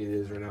it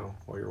is right now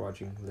while you're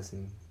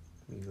listening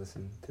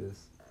to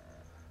this.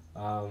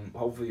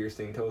 Hopefully you're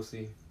staying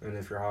toasty, and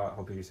if you're hot,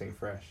 hopefully you're staying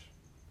fresh.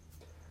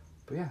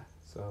 But yeah,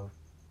 so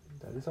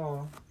that is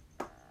all.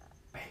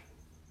 Bang.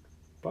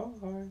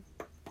 Bye.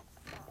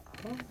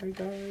 Bye,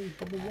 guys.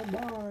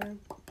 Bye.